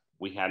house.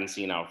 We hadn't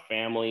seen our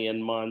family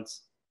in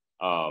months.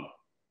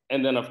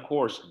 And then, of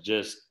course,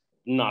 just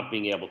not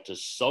being able to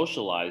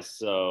socialize.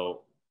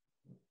 So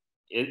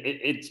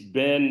it's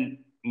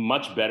been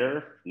much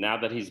better now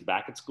that he's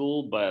back at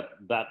school. But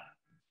that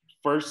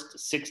first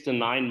 6 to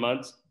 9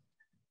 months,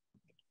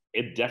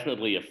 it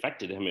definitely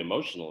affected him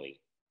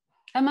emotionally.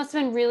 That must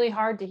have been really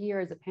hard to hear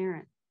as a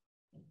parent.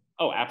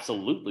 Oh,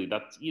 absolutely.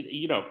 That's,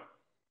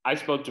 I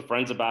spoke to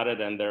friends about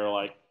it and they're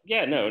like,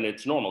 yeah, no, and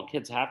it's normal.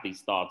 Kids have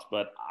these thoughts.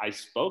 But I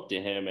spoke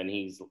to him and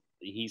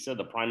he said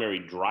the primary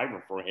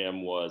driver for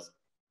him was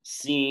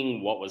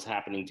seeing what was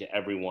happening to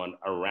everyone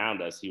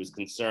around us. He was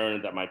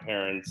concerned that my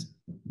parents,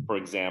 for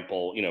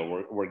example,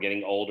 were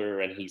getting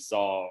older, and he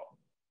saw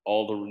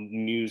all the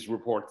news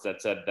reports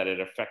that said that it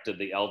affected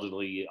the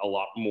elderly a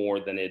lot more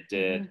than it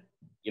did,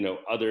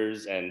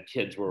 others, and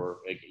kids were,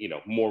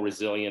 more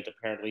resilient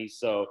apparently.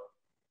 So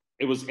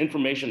it was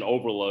information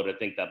overload, I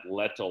think, that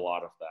led to a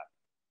lot of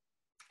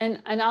that.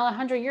 And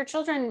Alejandro, your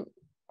children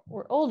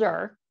were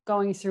older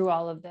going through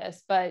all of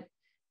this, but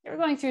they were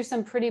going through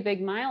some pretty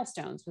big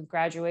milestones with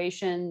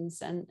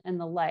graduations and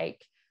the like.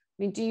 I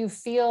mean, do you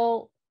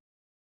feel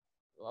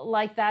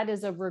like that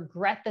is a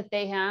regret that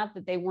they have,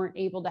 that they weren't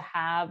able to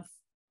have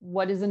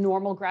what is a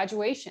normal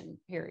graduation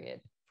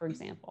period, for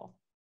example?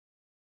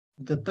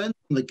 Depends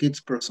on the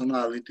kids'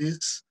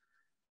 personalities.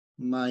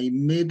 My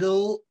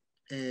middle,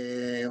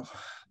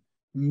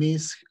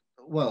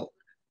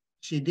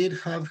 she did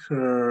have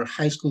her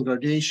high school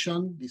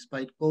graduation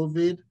despite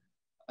COVID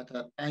at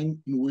a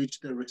time in which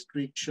the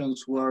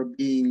restrictions were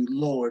being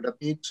lowered a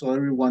bit. So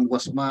everyone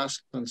was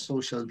masked and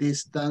social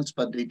distance,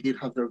 but they did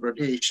have their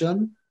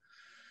graduation.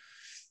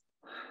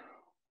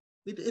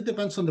 It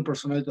depends on the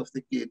personality of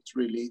the kids,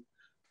 really.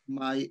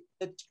 My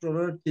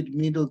extroverted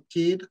middle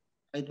kid,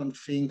 I don't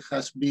think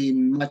has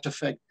been much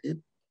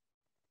affected.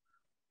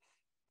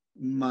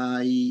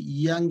 My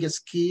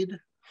youngest kid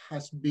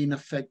has been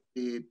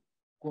affected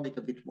quite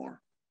a bit more.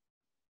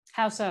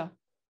 How so?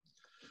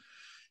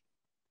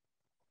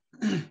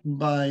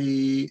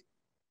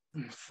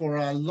 For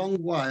a long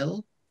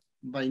while,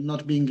 by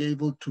not being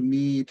able to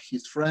meet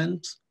his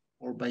friends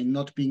or by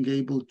not being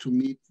able to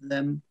meet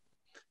them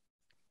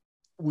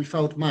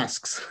without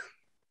masks.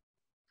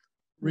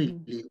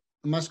 Really,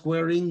 mask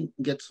wearing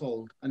gets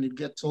old, and it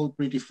gets old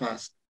pretty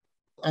fast.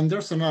 And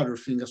there's another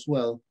thing as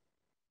well.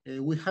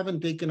 We haven't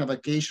taken a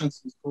vacation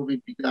since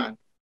COVID began.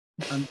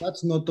 And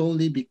that's not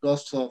only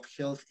because of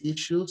health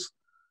issues,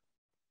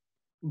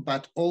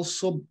 but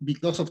also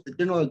because of the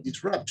general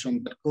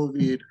disruption that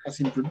COVID has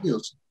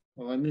introduced.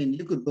 So, I mean,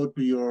 you could go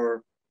to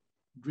your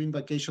dream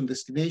vacation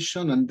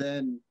destination and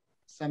then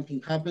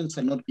something happens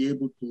and not be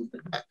able to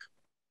get back.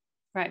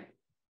 Right.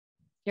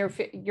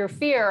 Your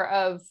fear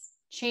of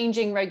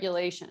changing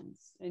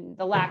regulations and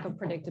the lack of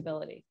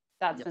predictability,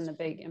 that's been the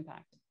big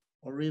impact.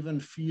 Or even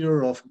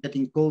fear of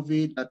getting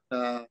COVID at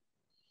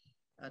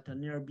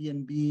an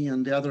Airbnb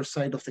on the other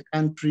side of the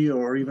country,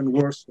 or even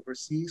worse,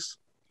 overseas.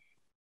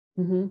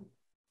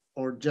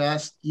 Or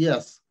just,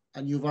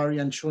 a new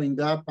variant showing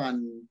up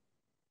and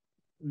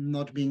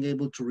not being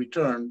able to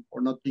return,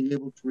 or not being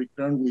able to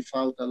return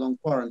without a long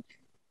quarantine.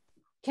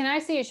 Can I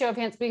see a show of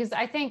hands? Because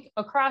I think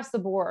across the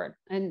board,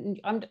 and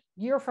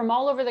you're from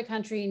all over the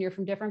country and you're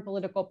from different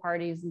political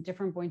parties and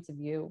different points of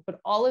view, but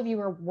all of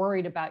you are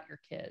worried about your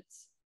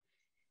kids.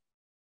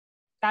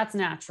 That's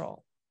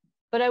natural.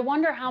 But I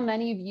wonder how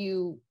many of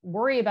you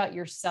worry about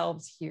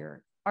yourselves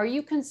here. Are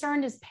you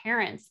concerned as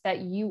parents that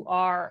you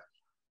are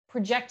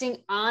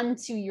projecting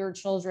onto your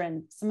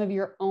children some of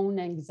your own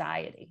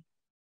anxiety?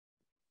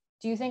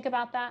 Do you think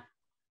about that?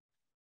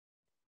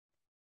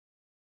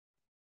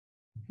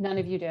 None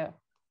of you do.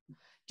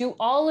 Do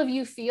all of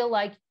you feel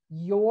like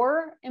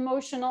your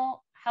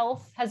emotional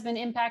health has been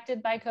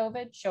impacted by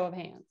COVID? Show of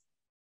hands.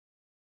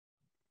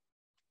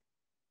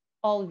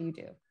 All of you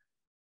do.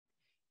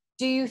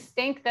 Do you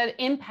think that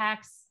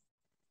impacts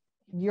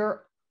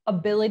your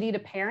ability to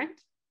parent?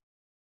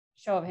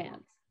 Show of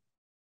hands.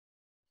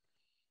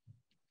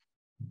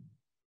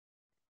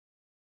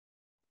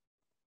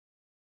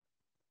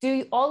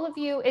 do all of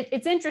you,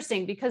 it's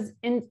interesting because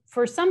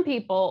for some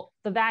people,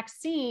 the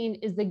vaccine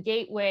is the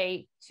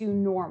gateway to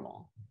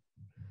normal.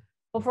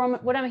 But from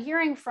what I'm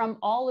hearing from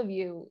all of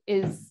you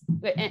is,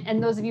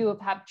 and those of you who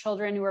have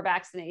children who are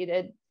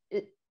vaccinated,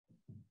 it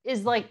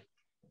is like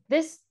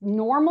this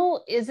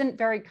normal isn't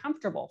very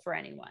comfortable for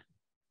anyone.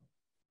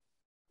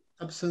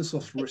 Absence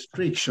of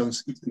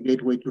restrictions is the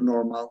gateway to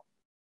normal.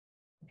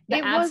 The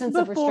absence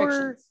of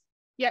restrictions.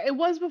 Yeah, it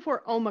was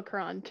before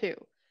Omicron too.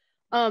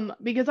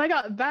 Because I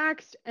got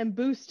vaxxed and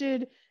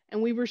boosted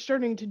and we were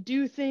starting to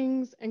do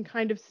things and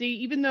kind of see,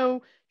 even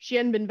though she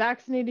hadn't been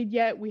vaccinated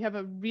yet, we have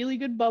a really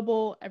good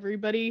bubble.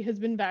 Everybody has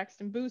been vaxxed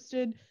and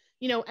boosted,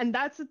 you know, and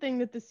that's the thing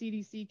that the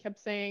CDC kept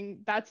saying,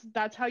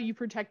 that's how you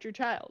protect your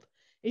child,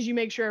 is you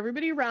make sure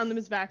everybody around them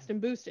is vaxxed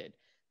and boosted,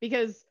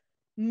 because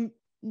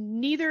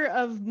neither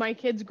of my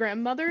kids'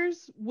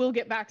 grandmothers will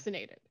get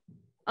vaccinated.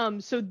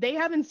 So they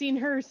haven't seen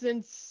her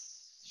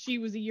since she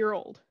was a year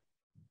old.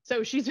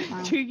 So she's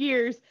been 2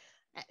 years.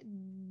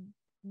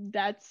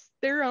 That's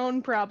their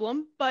own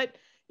problem, but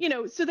you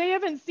know, so they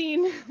haven't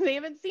seen her.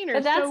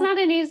 But that's not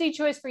an easy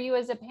choice for you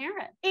as a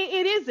parent.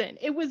 It isn't.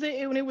 It was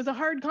a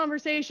hard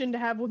conversation to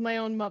have with my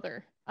own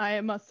mother,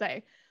 I must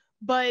say.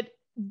 But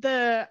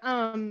the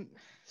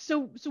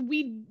so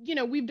we, you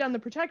know, we've done the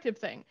protective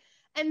thing,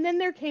 and then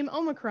there came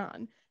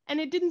Omicron, and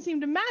it didn't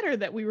seem to matter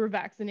that we were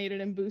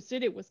vaccinated and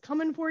boosted. It was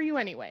coming for you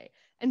anyway.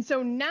 And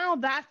so now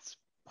that's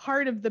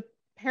part of the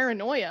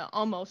paranoia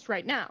almost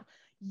right now.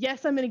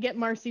 Yes, I'm going to get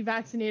Marcy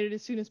vaccinated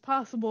as soon as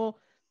possible,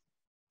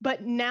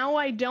 but now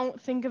I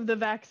don't think of the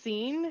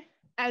vaccine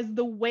as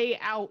the way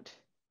out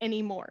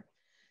anymore.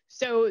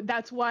 So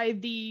that's why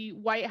the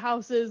White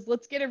House's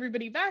 "let's get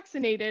everybody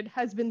vaccinated"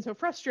 has been so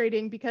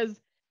frustrating,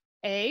 because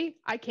A,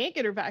 I can't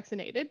get her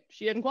vaccinated.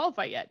 She didn't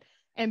qualify yet.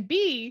 And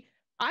B,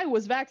 I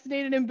was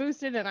vaccinated and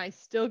boosted and I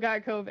still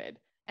got COVID.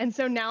 And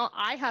so now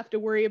I have to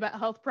worry about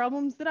health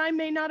problems that I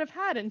may not have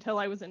had until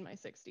I was in my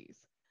 60s.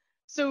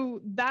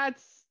 So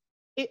that's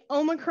it.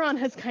 Omicron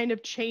has kind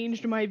of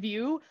changed my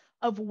view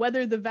of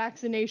whether the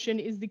vaccination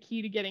is the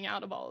key to getting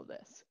out of all of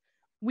this.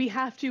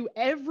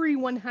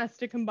 Everyone has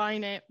to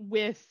combine it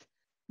with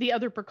the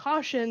other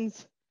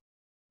precautions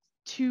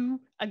to,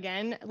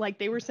 again, like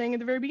they were saying at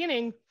the very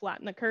beginning,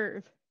 flatten the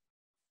curve.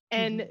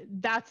 And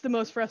that's the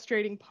most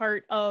frustrating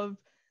part of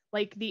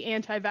like the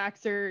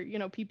anti-vaxxer, you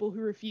know, people who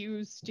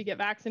refuse to get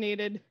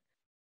vaccinated,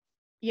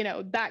 you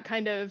know, that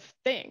kind of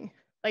thing.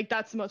 Like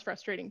that's the most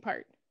frustrating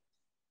part.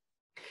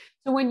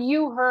 So when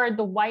you heard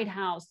the White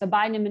House, the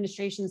Biden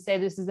administration say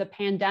this is a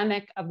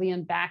pandemic of the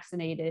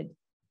unvaccinated,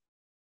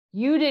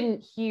 you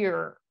didn't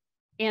hear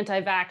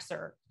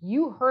anti-vaxxer.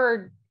 You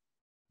heard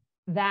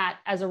that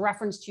as a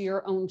reference to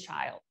your own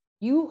child.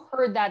 You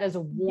heard that as a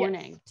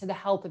warning to the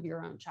health of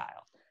your own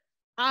child.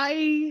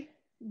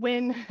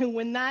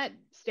 When that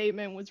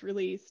statement was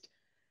released,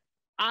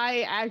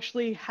 I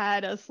actually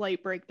had a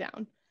slight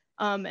breakdown.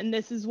 And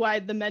this is why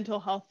the mental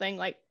health thing,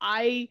 like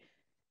I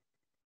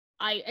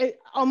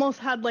almost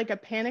had like a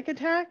panic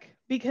attack,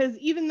 because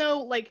even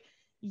though, like,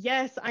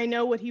 yes, I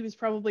know what he was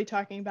probably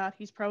talking about.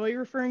 He's probably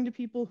referring to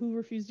people who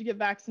refuse to get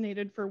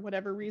vaccinated for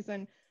whatever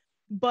reason,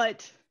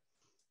 but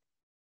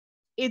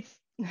it's,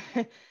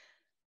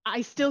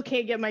 I still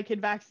can't get my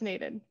kid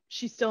vaccinated.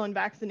 She's still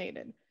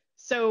unvaccinated.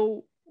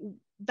 So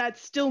that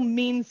still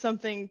means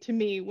something to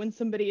me when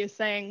somebody is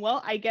saying,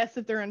 well, I guess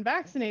if they're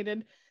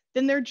unvaccinated,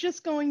 then they're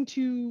just going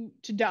to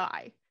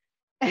die.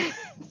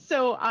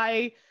 So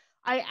I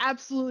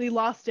absolutely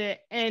lost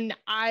it. And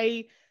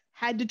I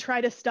had to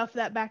try to stuff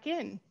that back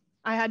in.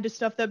 I had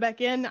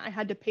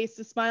to paste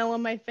a smile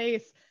on my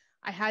face.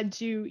 I had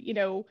to, you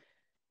know,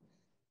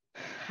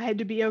 I had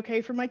to be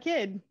okay for my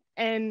kid.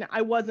 And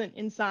I wasn't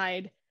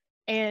inside.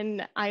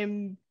 And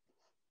I'm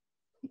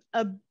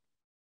a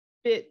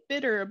bit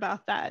bitter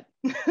about that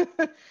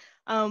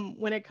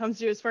when it comes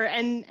to as far,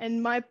 and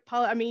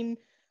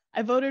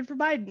I voted for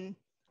Biden.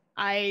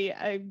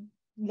 I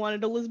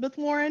wanted Elizabeth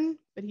Warren,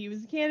 but he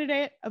was a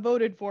candidate. I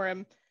voted for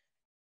him,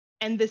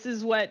 and this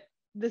is what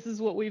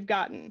we've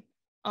gotten.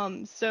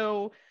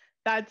 So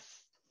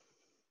that's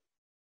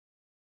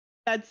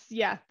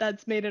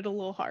made it a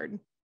little hard.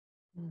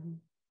 Mm-hmm.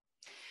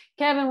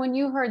 Kevin, when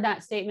you heard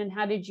that statement,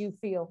 how did you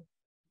feel?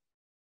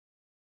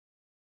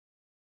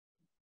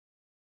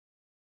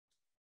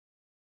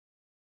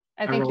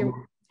 There we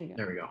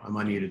go. I'm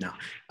unmuted now.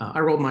 I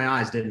rolled my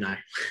eyes, didn't I?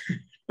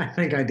 I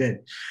think I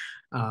did.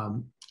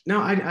 No,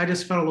 I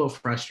just felt a little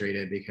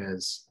frustrated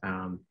because,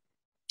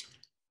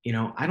 you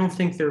know, I don't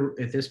think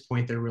at this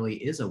point there really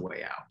is a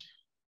way out.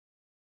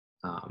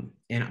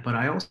 But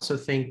I also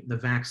think the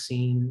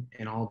vaccine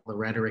and all the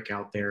rhetoric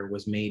out there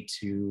was made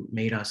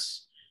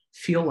us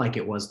feel like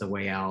it was the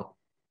way out.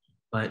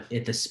 But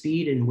at the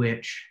speed in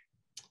which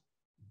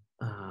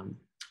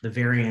the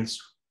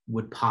variants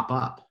would pop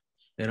up,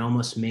 it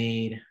almost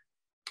made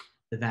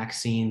the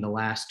vaccine the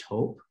last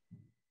hope.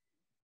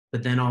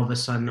 But then all of a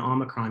sudden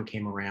Omicron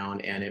came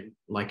around, and it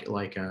like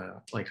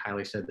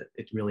Hailey said, that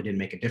it really didn't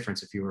make a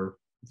difference if you were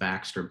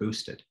vaxxed or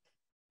boosted.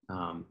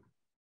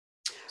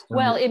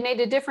 Well, it made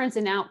a difference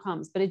in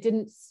outcomes, but it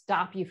didn't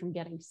stop you from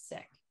getting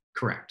sick.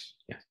 Correct.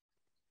 Yeah.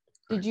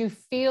 Did you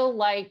feel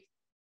like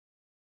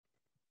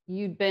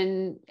you'd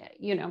been,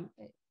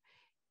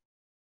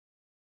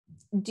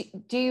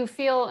 do you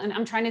feel, and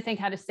I'm trying to think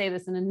how to say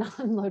this in a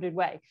non-loaded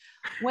way,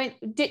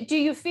 do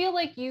you feel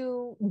like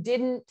you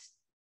didn't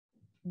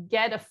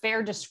get a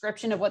fair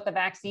description of what the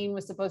vaccine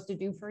was supposed to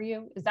do for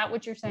you? Is that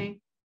what you're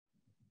saying?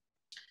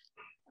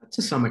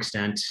 To some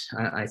extent,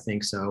 I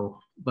think so.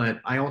 But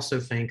I also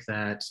think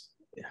that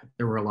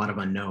there were a lot of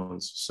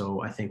unknowns.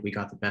 So I think we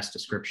got the best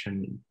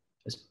description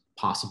as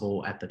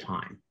possible at the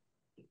time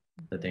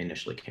that they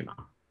initially came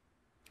out.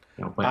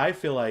 But I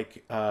feel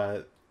like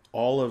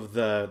all of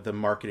the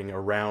marketing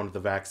around the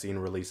vaccine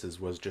releases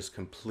was just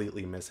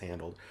completely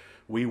mishandled.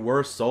 We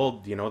were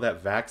sold,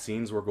 that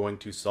vaccines were going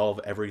to solve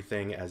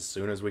everything as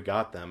soon as we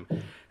got them.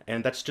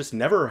 And that's just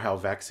never how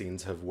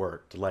vaccines have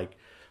worked. Like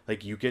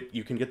you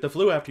can get the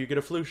flu after you get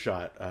a flu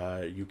shot.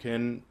 You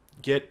can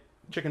get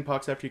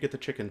chickenpox after you get the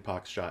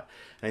chickenpox shot.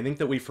 And I think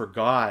that we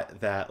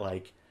forgot that,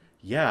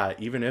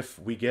 even if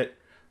we get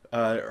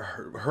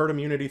herd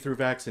immunity through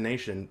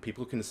vaccination,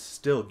 people can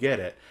still get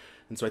it.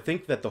 And so I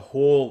think that the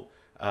whole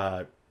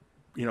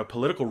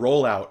political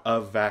rollout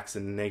of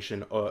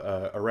vaccination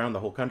around the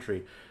whole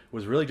country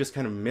was really just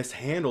kind of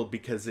mishandled,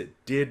 because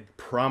it did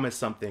promise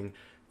something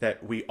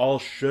that we all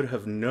should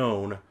have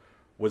known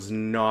was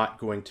not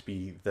going to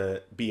be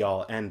the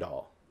be-all,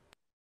 end-all.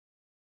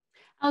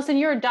 Allison,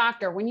 you're a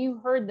doctor. When you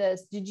heard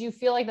this, did you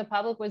feel like the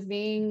public was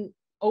being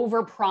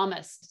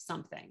overpromised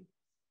something?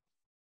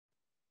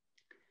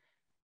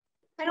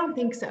 I don't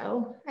think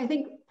so. I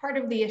think part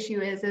of the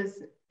issue is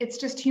it's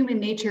just human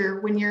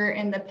nature when you're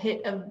in the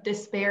pit of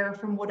despair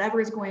from whatever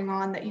is going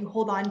on, that you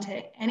hold on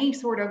to any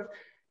sort of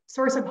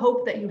source of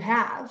hope that you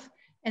have.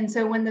 And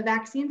so when the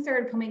vaccine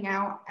started coming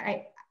out,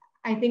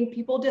 I think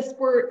people just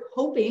were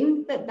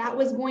hoping that that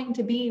was going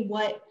to be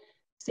what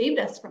saved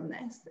us from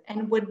this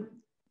and would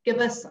give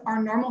us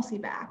our normalcy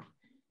back.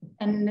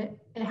 And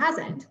it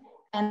hasn't.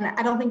 And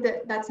I don't think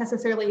that that's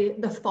necessarily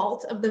the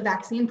fault of the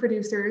vaccine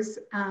producers.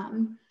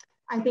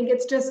 I think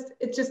it's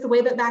just the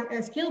way that,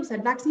 as Caleb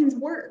said, vaccines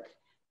work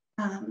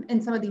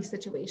in some of these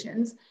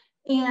situations.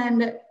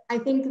 And I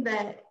think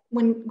that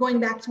when going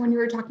back to when you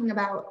were talking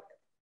about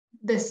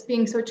this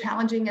being so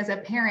challenging as a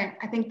parent,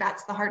 I think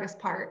that's the hardest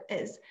part.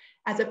 Is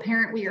as a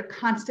parent, we are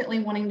constantly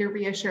wanting to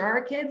reassure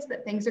our kids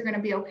that things are going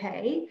to be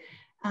okay.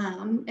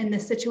 In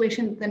this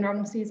situation, the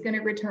normalcy is going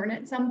to return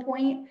at some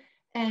point.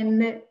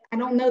 And I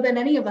don't know that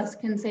any of us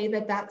can say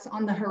that that's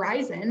on the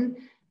horizon.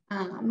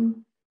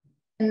 And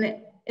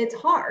it's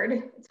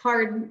hard. It's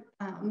hard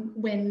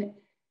when,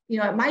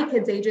 at my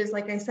kids' ages,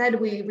 like I said,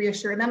 we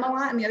reassure them a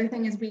lot. And the other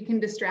thing is we can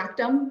distract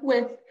them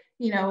with,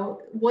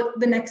 what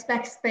the next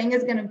best thing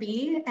is going to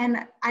be.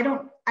 And I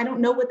don't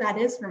know what that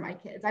is for my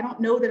kids. I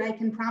don't know that I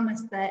can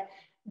promise that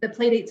the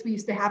play dates we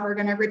used to have are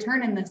going to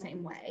return in the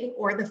same way,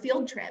 or the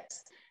field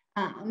trips,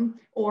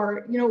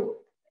 or,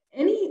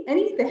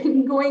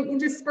 anything going,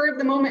 just spur of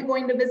the moment,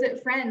 going to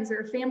visit friends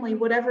or family,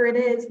 whatever it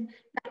is,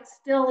 that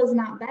still is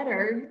not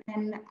better.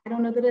 And I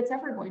don't know that it's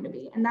ever going to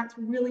be. And that's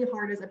really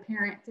hard as a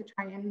parent to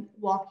try and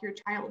walk your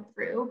child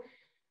through.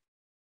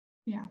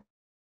 Yeah.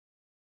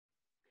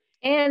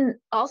 And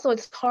also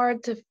it's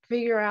hard to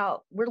figure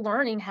out, we're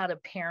learning how to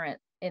parent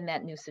in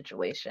that new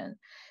situation.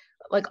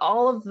 Like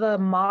all of the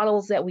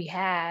models that we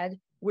had,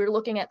 we're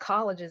looking at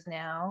colleges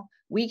now.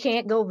 We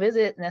can't go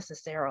visit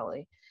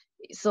necessarily.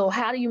 So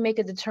how do you make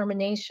a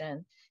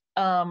determination?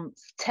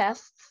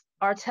 Tests,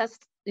 our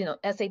tests,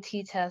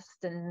 SAT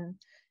tests and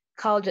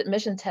college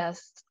admission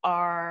tests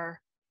are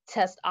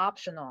test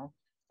optional.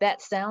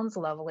 That sounds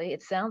lovely.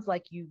 It sounds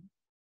like you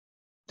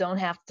don't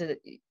have to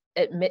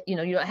admit, you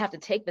don't have to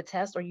take the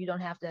test, or you don't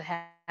have to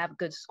have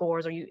good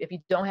scores, or if you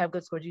don't have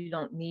good scores, you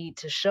don't need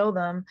to show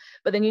them,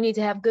 but then you need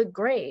to have good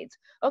grades.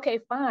 Okay,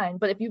 fine.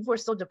 But if you were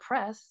so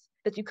depressed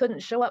that you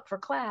couldn't show up for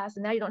class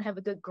and now you don't have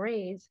the good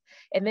grades,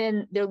 and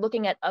then they're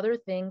looking at other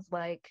things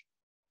like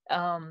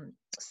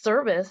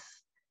service,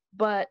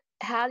 but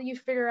how do you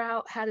figure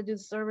out how to do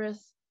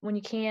service when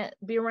you can't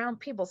be around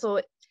people?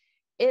 So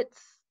it's,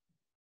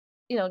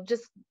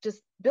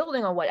 just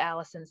building on what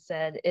Allison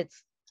said,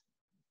 it's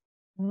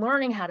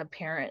learning how to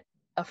parent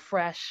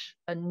afresh,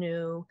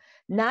 anew.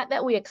 Not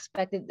that we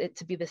expected it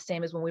to be the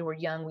same as when we were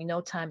young. We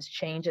know times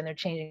change and they're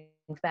changing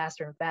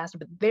faster and faster,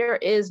 but there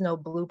is no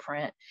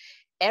blueprint.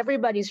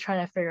 Everybody's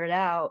trying to figure it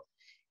out.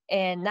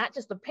 And not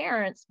just the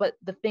parents, but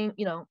the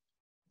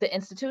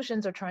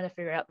institutions are trying to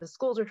figure it out, the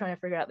schools are trying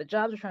to figure it out, the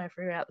jobs are trying to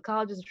figure it out, the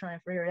colleges are trying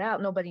to figure it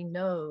out. Nobody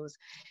knows.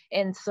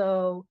 And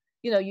so,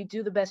 you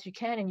do the best you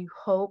can and you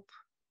hope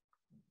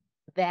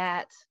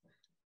that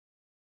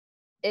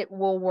it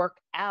will work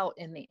out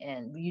in the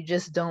end. You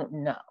just don't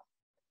know.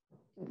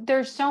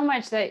 There's so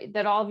much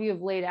that all of you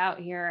have laid out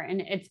here,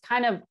 and it's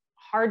kind of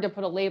hard to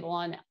put a label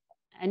on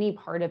any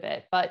part of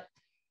it, but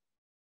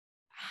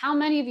how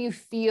many of you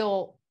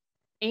feel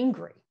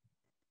angry?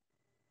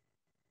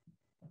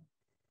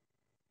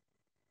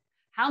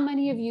 How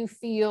many of you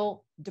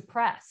feel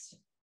depressed?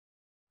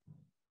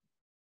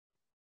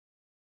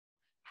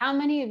 how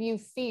many of you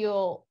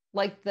feel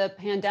like the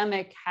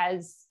pandemic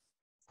has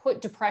put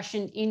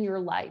depression in your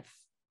life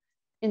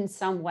in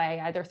some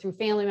way, either through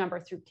family member,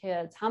 through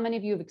kids? How many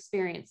of you have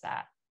experienced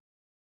that?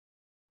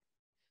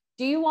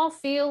 Do you all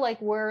feel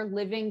like we're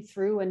living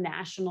through a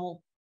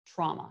national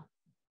trauma?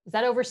 Is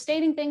that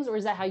overstating things, or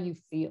is that how you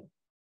feel?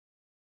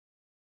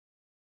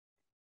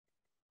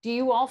 Do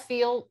you all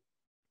feel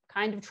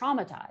kind of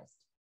traumatized?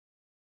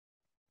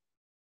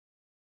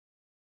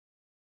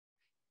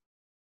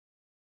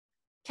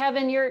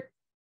 Kevin, you're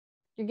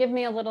giving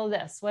me a little of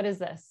this. What is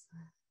this?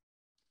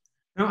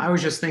 No, I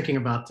was just thinking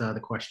about the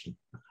question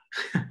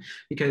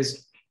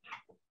because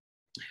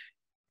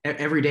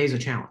every day is a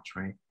challenge,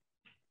 right?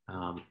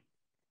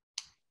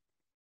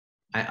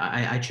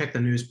 I check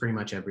the news pretty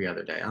much every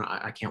other day.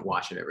 I can't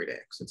watch it every day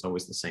because it's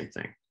always the same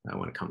thing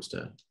when it comes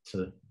to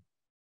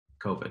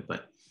COVID.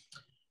 But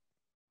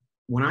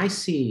when I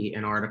see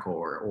an article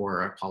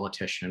or a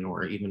politician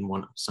or even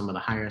some of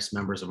the highest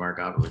members of our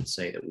government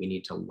say that we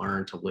need to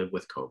learn to live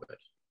with COVID,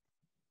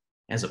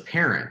 as a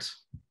parent,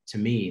 to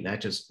me,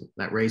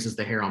 that raises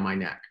the hair on my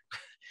neck,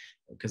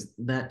 because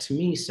that to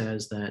me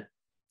says that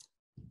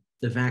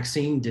the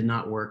vaccine did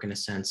not work in a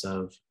sense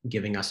of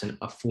giving us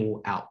a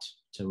full out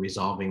to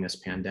resolving this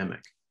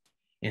pandemic,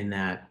 and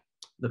that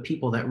the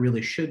people that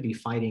really should be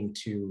fighting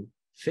to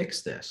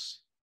fix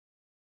this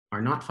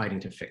are not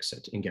fighting to fix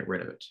it and get rid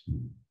of it.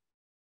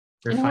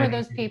 They're and who are fighting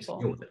those to people?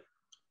 deal with it.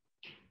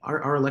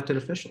 Our elected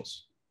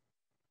officials.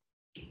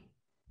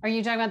 Are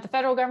you talking about the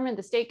federal government,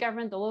 the state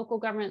government, the local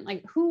government?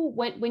 Like who,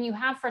 when you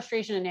have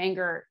frustration and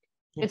anger,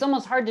 it's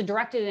almost hard to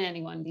direct it at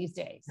anyone these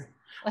days.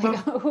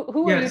 Like well,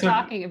 who are you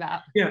talking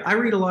about? Yeah, I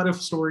read a lot of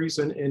stories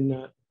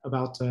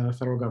about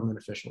federal government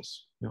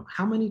officials.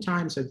 How many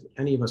times have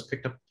any of us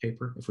picked up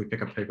paper, if we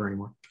pick up paper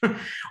anymore,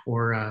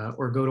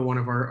 or go to one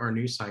of our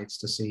news sites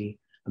to see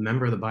a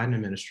member of the Biden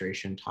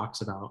administration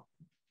talks about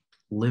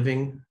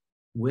living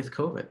with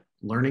COVID,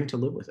 learning to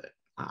live with it.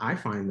 I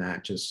find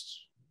that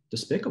just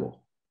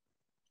despicable.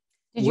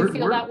 Did you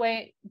feel that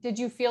way? Did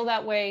you feel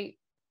that way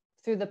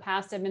through the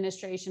past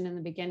administration in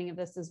the beginning of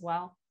this as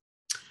well?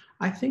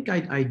 I think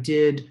I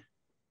did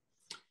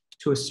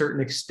to a certain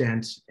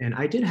extent, and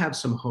I did have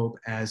some hope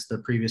as the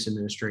previous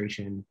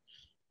administration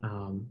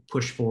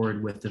pushed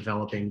forward with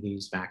developing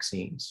these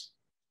vaccines.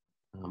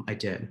 I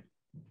did.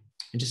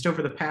 And just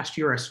over the past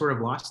year, I sort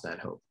of lost that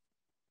hope.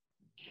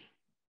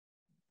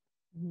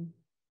 Mm-hmm.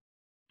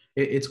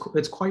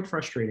 It's quite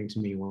frustrating to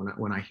me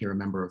when I hear a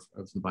member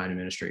of the Biden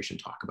administration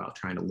talk about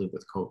trying to live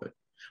with COVID.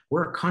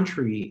 We're a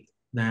country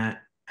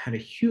that had a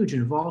huge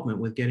involvement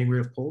with getting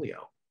rid of polio.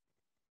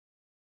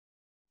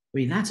 I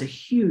mean, that's a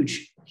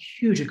huge,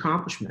 huge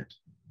accomplishment.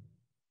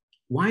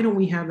 Why don't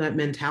we have that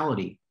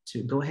mentality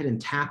to go ahead and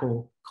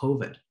tackle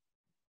COVID?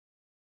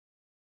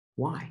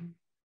 Why?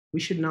 We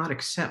should not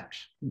accept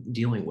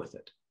dealing with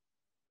it.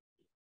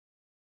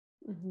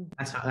 Mm-hmm.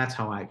 That's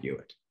how I view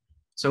it.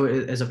 So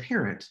as a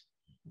parent,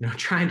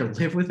 trying to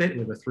live with it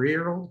with a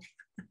 3-year-old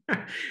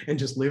and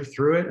just live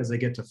through it as they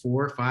get to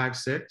 4, 5,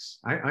 6.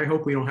 I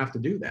hope we don't have to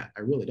do that.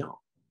 I really don't.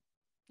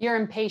 You're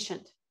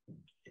impatient.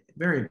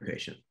 Very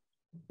impatient.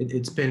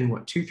 It's been,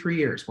 2-3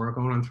 years? We're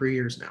going on 3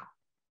 years now.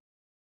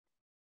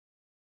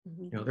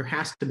 Mm-hmm. There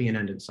has to be an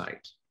end in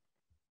sight.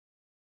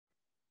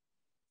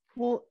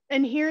 Well,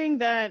 and hearing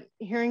that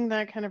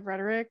kind of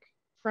rhetoric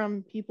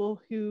from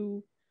people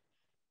who,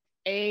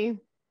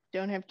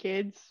 don't have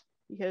kids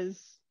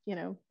because,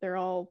 they're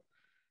all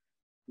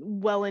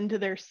well into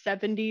their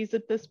 70s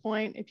at this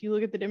point, if you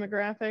look at the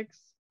demographics.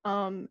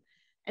 And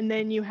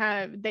then you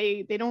have,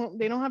 they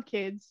don't have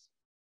kids.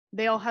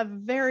 They all have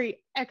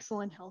very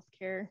excellent health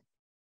care.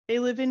 They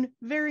live in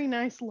very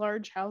nice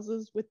large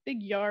houses with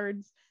big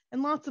yards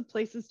and lots of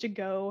places to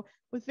go,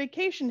 with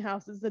vacation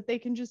houses that they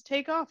can just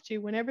take off to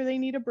whenever they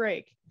need a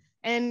break.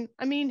 And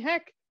I mean,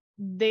 heck,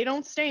 they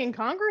don't stay in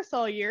Congress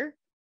all year.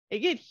 They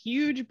get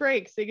huge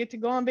breaks. They get to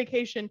go on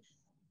vacation.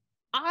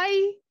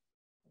 I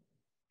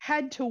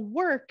had to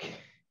work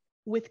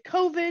with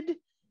COVID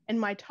and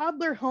my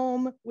toddler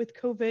home with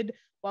COVID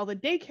while the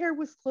daycare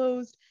was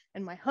closed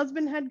and my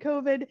husband had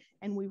COVID,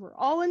 and we were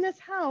all in this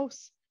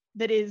house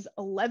that is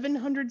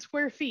 1,100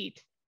 square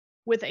feet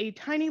with a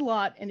tiny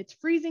lot, and it's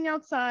freezing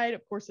outside.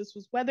 Of course, this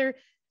was weather.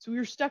 So we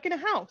were stuck in a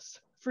house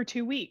for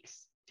 2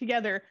 weeks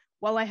together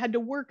while I had to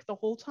work the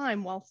whole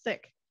time while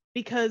sick,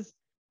 because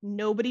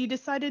nobody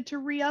decided to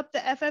re-up the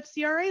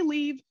FFCRA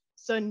leave.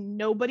 So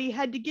nobody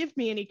had to give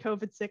me any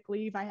COVID sick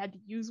leave. I had to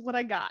use what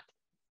I got.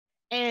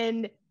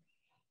 And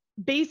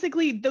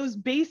basically those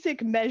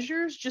basic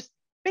measures, just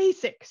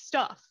basic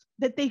stuff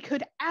that they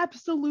could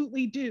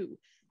absolutely do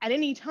at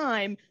any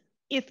time.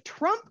 If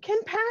Trump can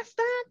pass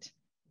that,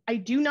 I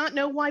do not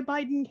know why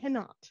Biden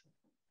cannot.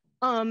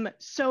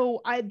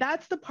 So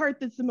that's the part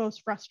that's the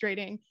most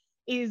frustrating,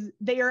 is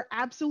they are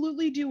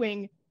absolutely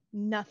doing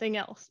nothing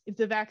else. If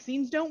the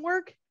vaccines don't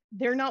work,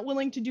 they're not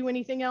willing to do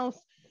anything else.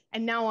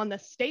 And now on the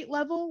state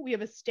level, we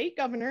have a state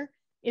governor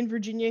in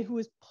Virginia who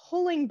is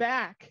pulling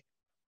back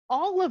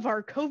all of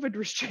our COVID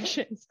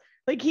restrictions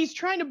Like, he's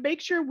trying to make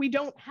sure we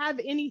don't have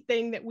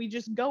anything, that we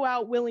just go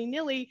out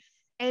willy-nilly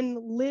and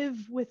live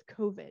with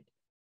COVID.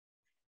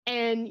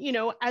 And, you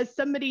know, as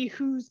somebody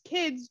whose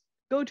kids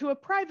go to a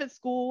private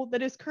school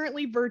that is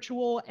currently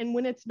virtual, and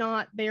when it's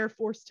not, they are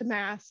forced to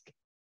mask,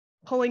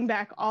 pulling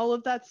back all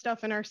of that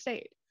stuff in our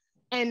state.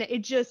 And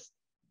it just,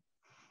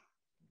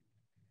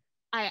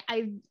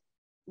 I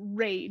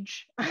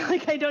rage.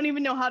 Like, I don't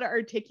even know how to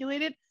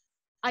articulate it.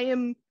 I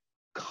am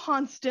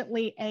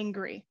constantly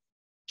angry,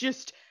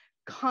 just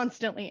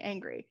constantly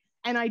angry.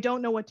 And I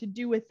don't know what to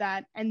do with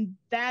that. And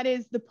that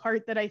is the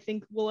part that I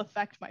think will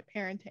affect my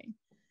parenting,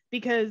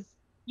 because,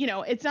 you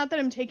know, it's not that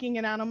I'm taking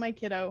it out on my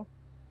kiddo.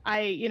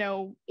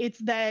 It's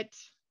that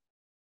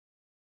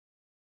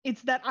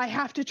I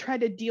have to try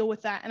to deal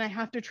with that, and I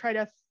have to try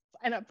to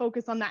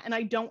focus on that, and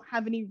I don't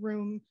have any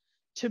room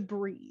to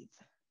breathe.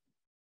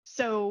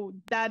 So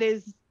that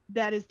is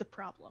the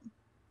problem.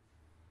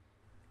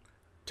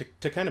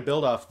 To kind of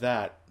build off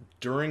that,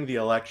 during the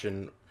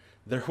election,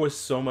 there was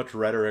so much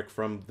rhetoric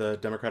from the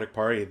Democratic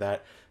Party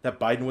that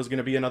Biden was going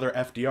to be another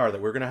FDR,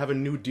 that we're going to have a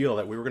New Deal,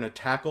 that we were going to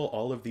tackle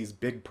all of these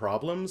big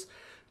problems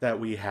that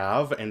we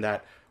have and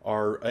that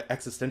are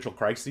existential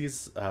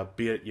crises,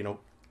 be it, you know,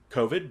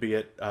 COVID, be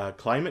it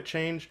climate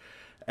change,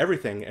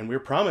 everything. And we were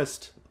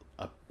promised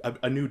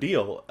a New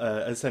Deal,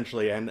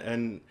 essentially,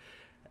 and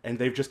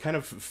they've just kind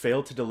of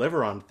failed to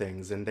deliver on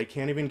things, and they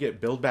can't even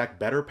get Build Back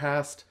Better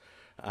passed,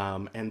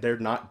 and they're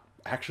not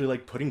actually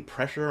like putting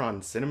pressure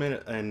on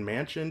Sinema and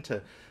Manchin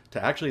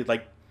to actually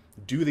like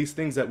do these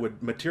things that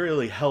would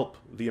materially help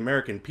the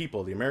American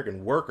people, the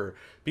American worker,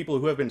 people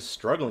who have been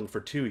struggling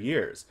for 2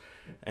 years.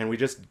 And we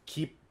just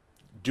keep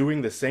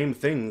doing the same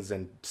things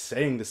and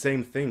saying the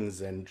same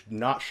things and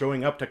not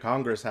showing up to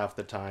Congress half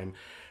the time.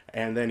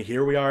 And then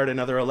here we are at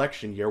another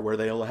election year where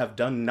they'll have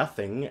done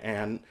nothing,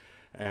 and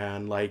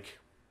like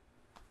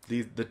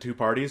the two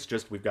parties,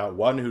 just, we've got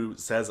one who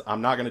says,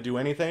 I'm not going to do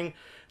anything.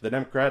 The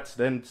Democrats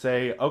then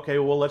say, okay,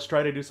 well, let's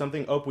try to do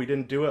something. Oh, we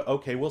didn't do it.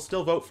 Okay, we'll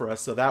still vote for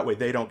us, so that way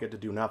they don't get to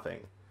do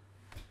nothing.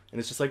 And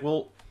it's just like,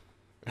 well,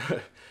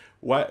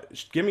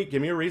 what? Give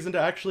me a reason to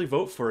actually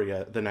vote for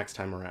you the next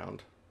time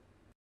around.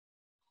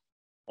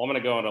 Well, I'm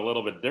going to go on a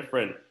little bit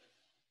different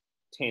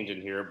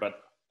tangent here, but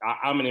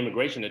I'm an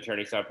immigration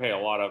attorney, so I pay a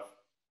lot of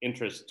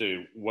interest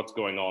to what's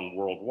going on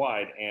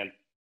worldwide. And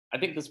I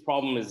think this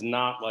problem is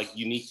not like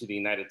unique to the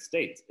United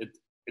States.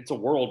 It's a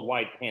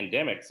worldwide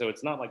pandemic, so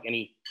it's not like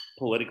any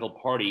political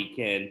party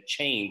can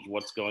change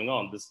what's going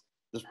on. This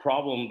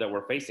problem that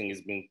we're facing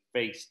is being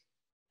faced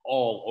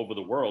all over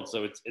the world.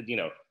 So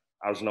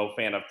I was no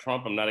fan of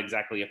Trump. I'm not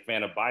exactly a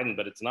fan of Biden,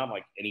 but it's not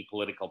like any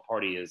political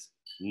party is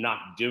not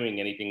doing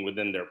anything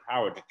within their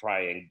power to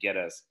try and get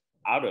us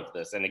out of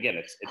this. And again,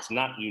 it's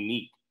not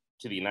unique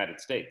to the United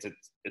States.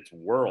 It's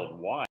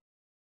worldwide.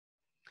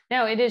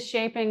 No, it is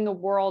shaping the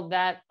world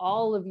that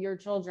all of your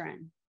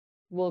children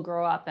will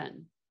grow up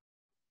in.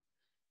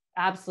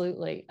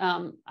 Absolutely.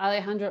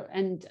 Alejandro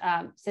and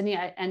Sydney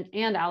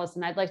and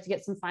Allison, I'd like to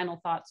get some final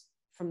thoughts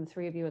from the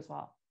three of you as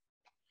well.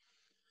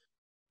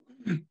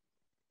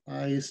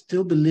 I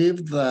still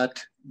believe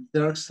that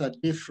there's a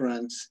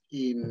difference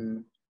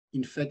in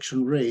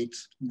infection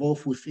rates,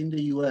 both within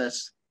the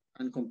US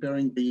and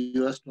comparing the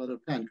US to other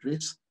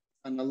countries.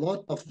 And a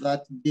lot of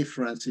that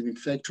difference in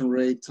infection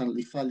rates and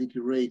lethality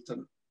rates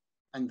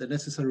and the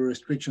necessary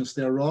restrictions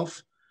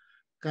thereof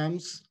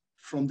comes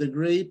from the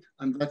great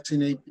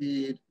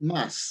unvaccinated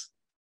mass.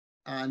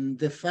 And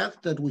the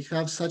fact that we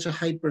have such a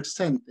high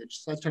percentage,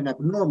 such an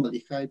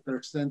abnormally high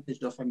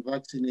percentage of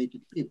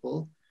unvaccinated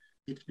people,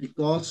 it's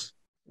because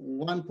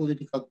one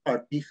political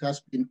party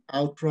has been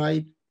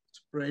outright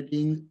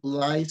spreading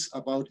lies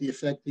about the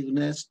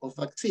effectiveness of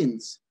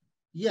vaccines.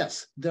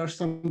 Yes, there are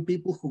some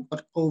people who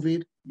got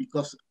COVID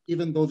because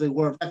even though they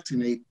were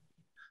vaccinated,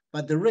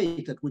 but the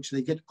rate at which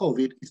they get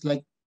COVID is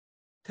like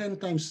 10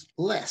 times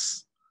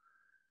less.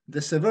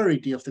 The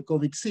severity of the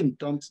COVID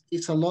symptoms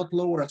is a lot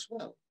lower as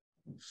well.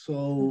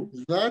 So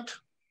that,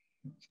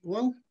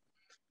 well,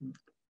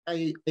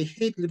 I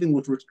hate living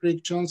with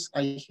restrictions.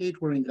 I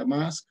hate wearing a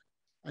mask.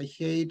 I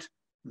hate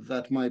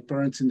that my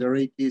parents in their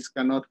 80s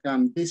cannot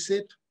come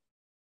visit.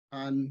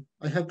 And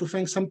I have to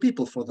thank some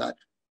people for that.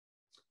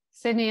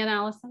 Sydney and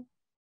Allison?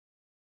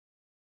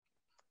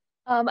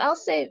 I'll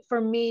say for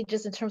me,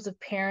 just in terms of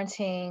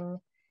parenting,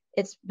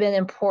 it's been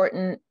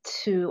important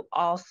to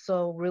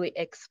also really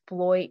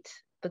exploit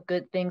the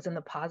good things and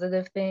the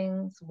positive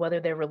things,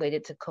 whether they're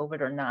related to COVID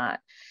or not.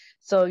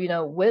 So,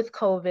 with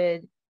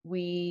COVID,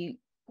 we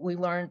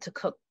learned to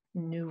cook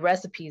new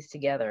recipes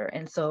together.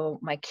 And so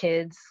my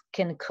kids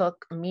can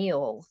cook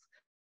meals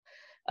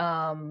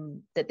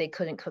that they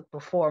couldn't cook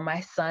before.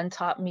 My son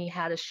taught me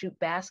how to shoot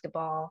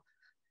basketball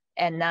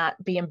and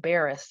not be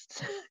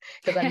embarrassed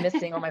because I'm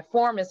missing or my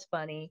form is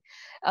funny.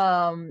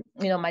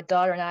 My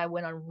daughter and I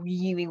went on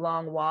really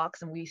long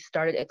walks and we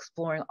started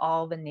exploring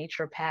all the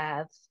nature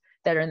paths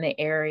that are in the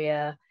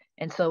area.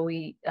 And so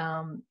we,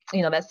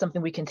 that's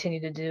something we continue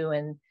to do.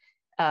 And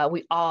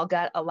we all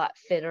got a lot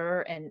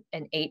fitter and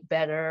ate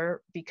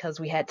better because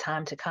we had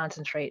time to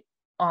concentrate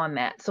on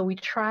that. So we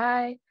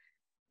try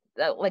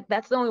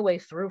that's the only way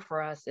through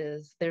for us.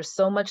 Is there's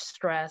so much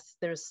stress,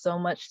 there's so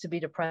much to be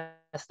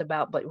depressed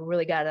about, but we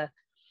really got to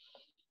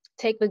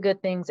take the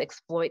good things,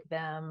 exploit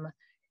them,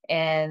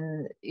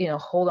 and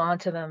hold on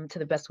to them to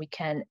the best we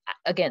can.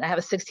 Again, I have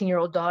a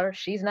 16-year-old daughter.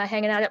 She's not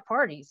hanging out at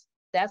parties.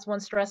 That's one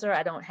stressor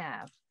I don't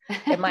have.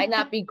 It might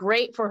not be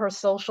great for her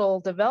social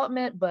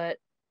development, but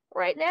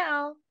right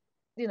now,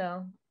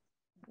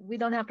 we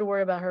don't have to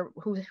worry about her.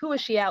 Who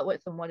is she out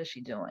with and what is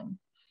she doing?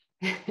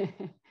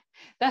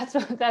 That's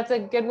a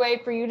good way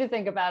for you to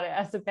think about it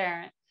as a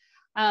parent.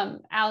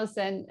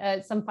 Allison,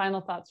 some final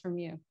thoughts from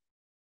you.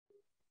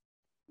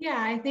 Yeah,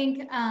 I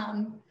think,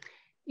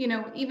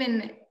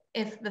 even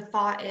if the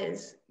thought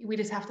is we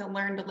just have to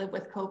learn to live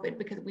with COVID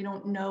because we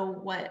don't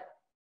know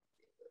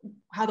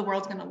how the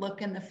world's going to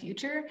look in the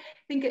future,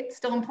 I think it's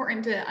still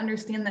important to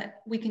understand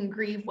that we can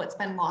grieve what's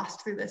been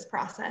lost through this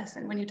process.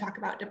 And when you talk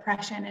about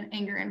depression and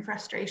anger and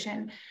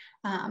frustration,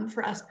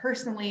 for us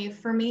personally,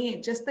 for me,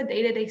 just the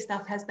day-to-day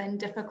stuff has been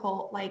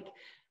difficult. Like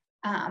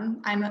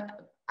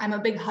I'm a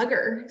big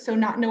hugger, so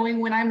not knowing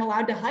when I'm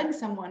allowed to hug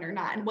someone or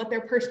not, and what their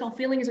personal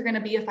feelings are going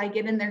to be if I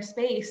get in their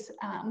space,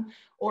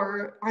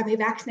 or are they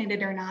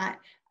vaccinated or not.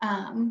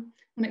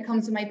 When it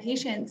comes to my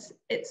patients,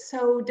 it's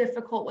so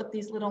difficult with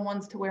these little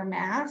ones to wear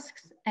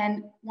masks.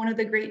 And one of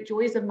the great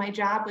joys of my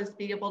job was to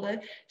be able to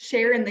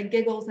share in the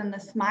giggles and the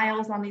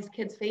smiles on these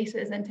kids'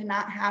 faces, and to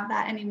not have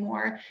that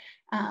anymore,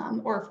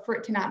 or for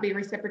it to not be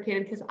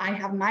reciprocated because I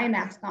have my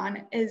mask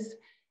on, it's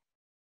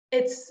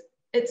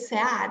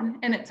sad,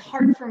 and it's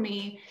hard for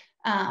me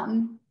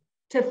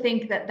to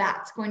think that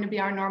that's going to be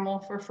our normal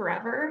for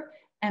forever.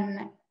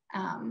 And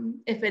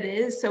if it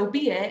is, so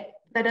be it.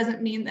 That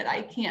doesn't mean that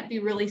I can't be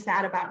really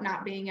sad about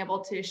not being able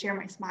to share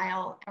my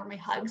smile or my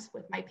hugs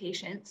with my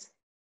patients.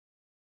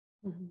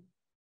 Mm-hmm.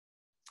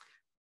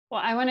 Well,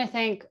 I want to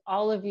thank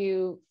all of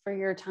you for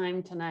your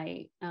time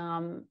tonight.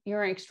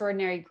 You're an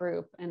extraordinary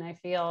group, and I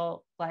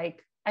feel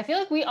like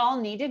we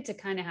all needed to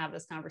kind of have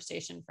this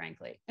conversation,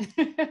 frankly.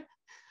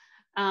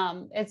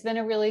 It's been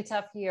a really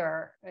tough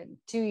year,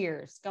 2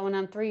 years, going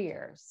on 3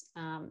 years.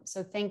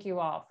 So thank you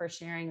all for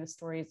sharing the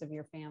stories of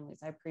your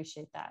families. I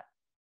appreciate that.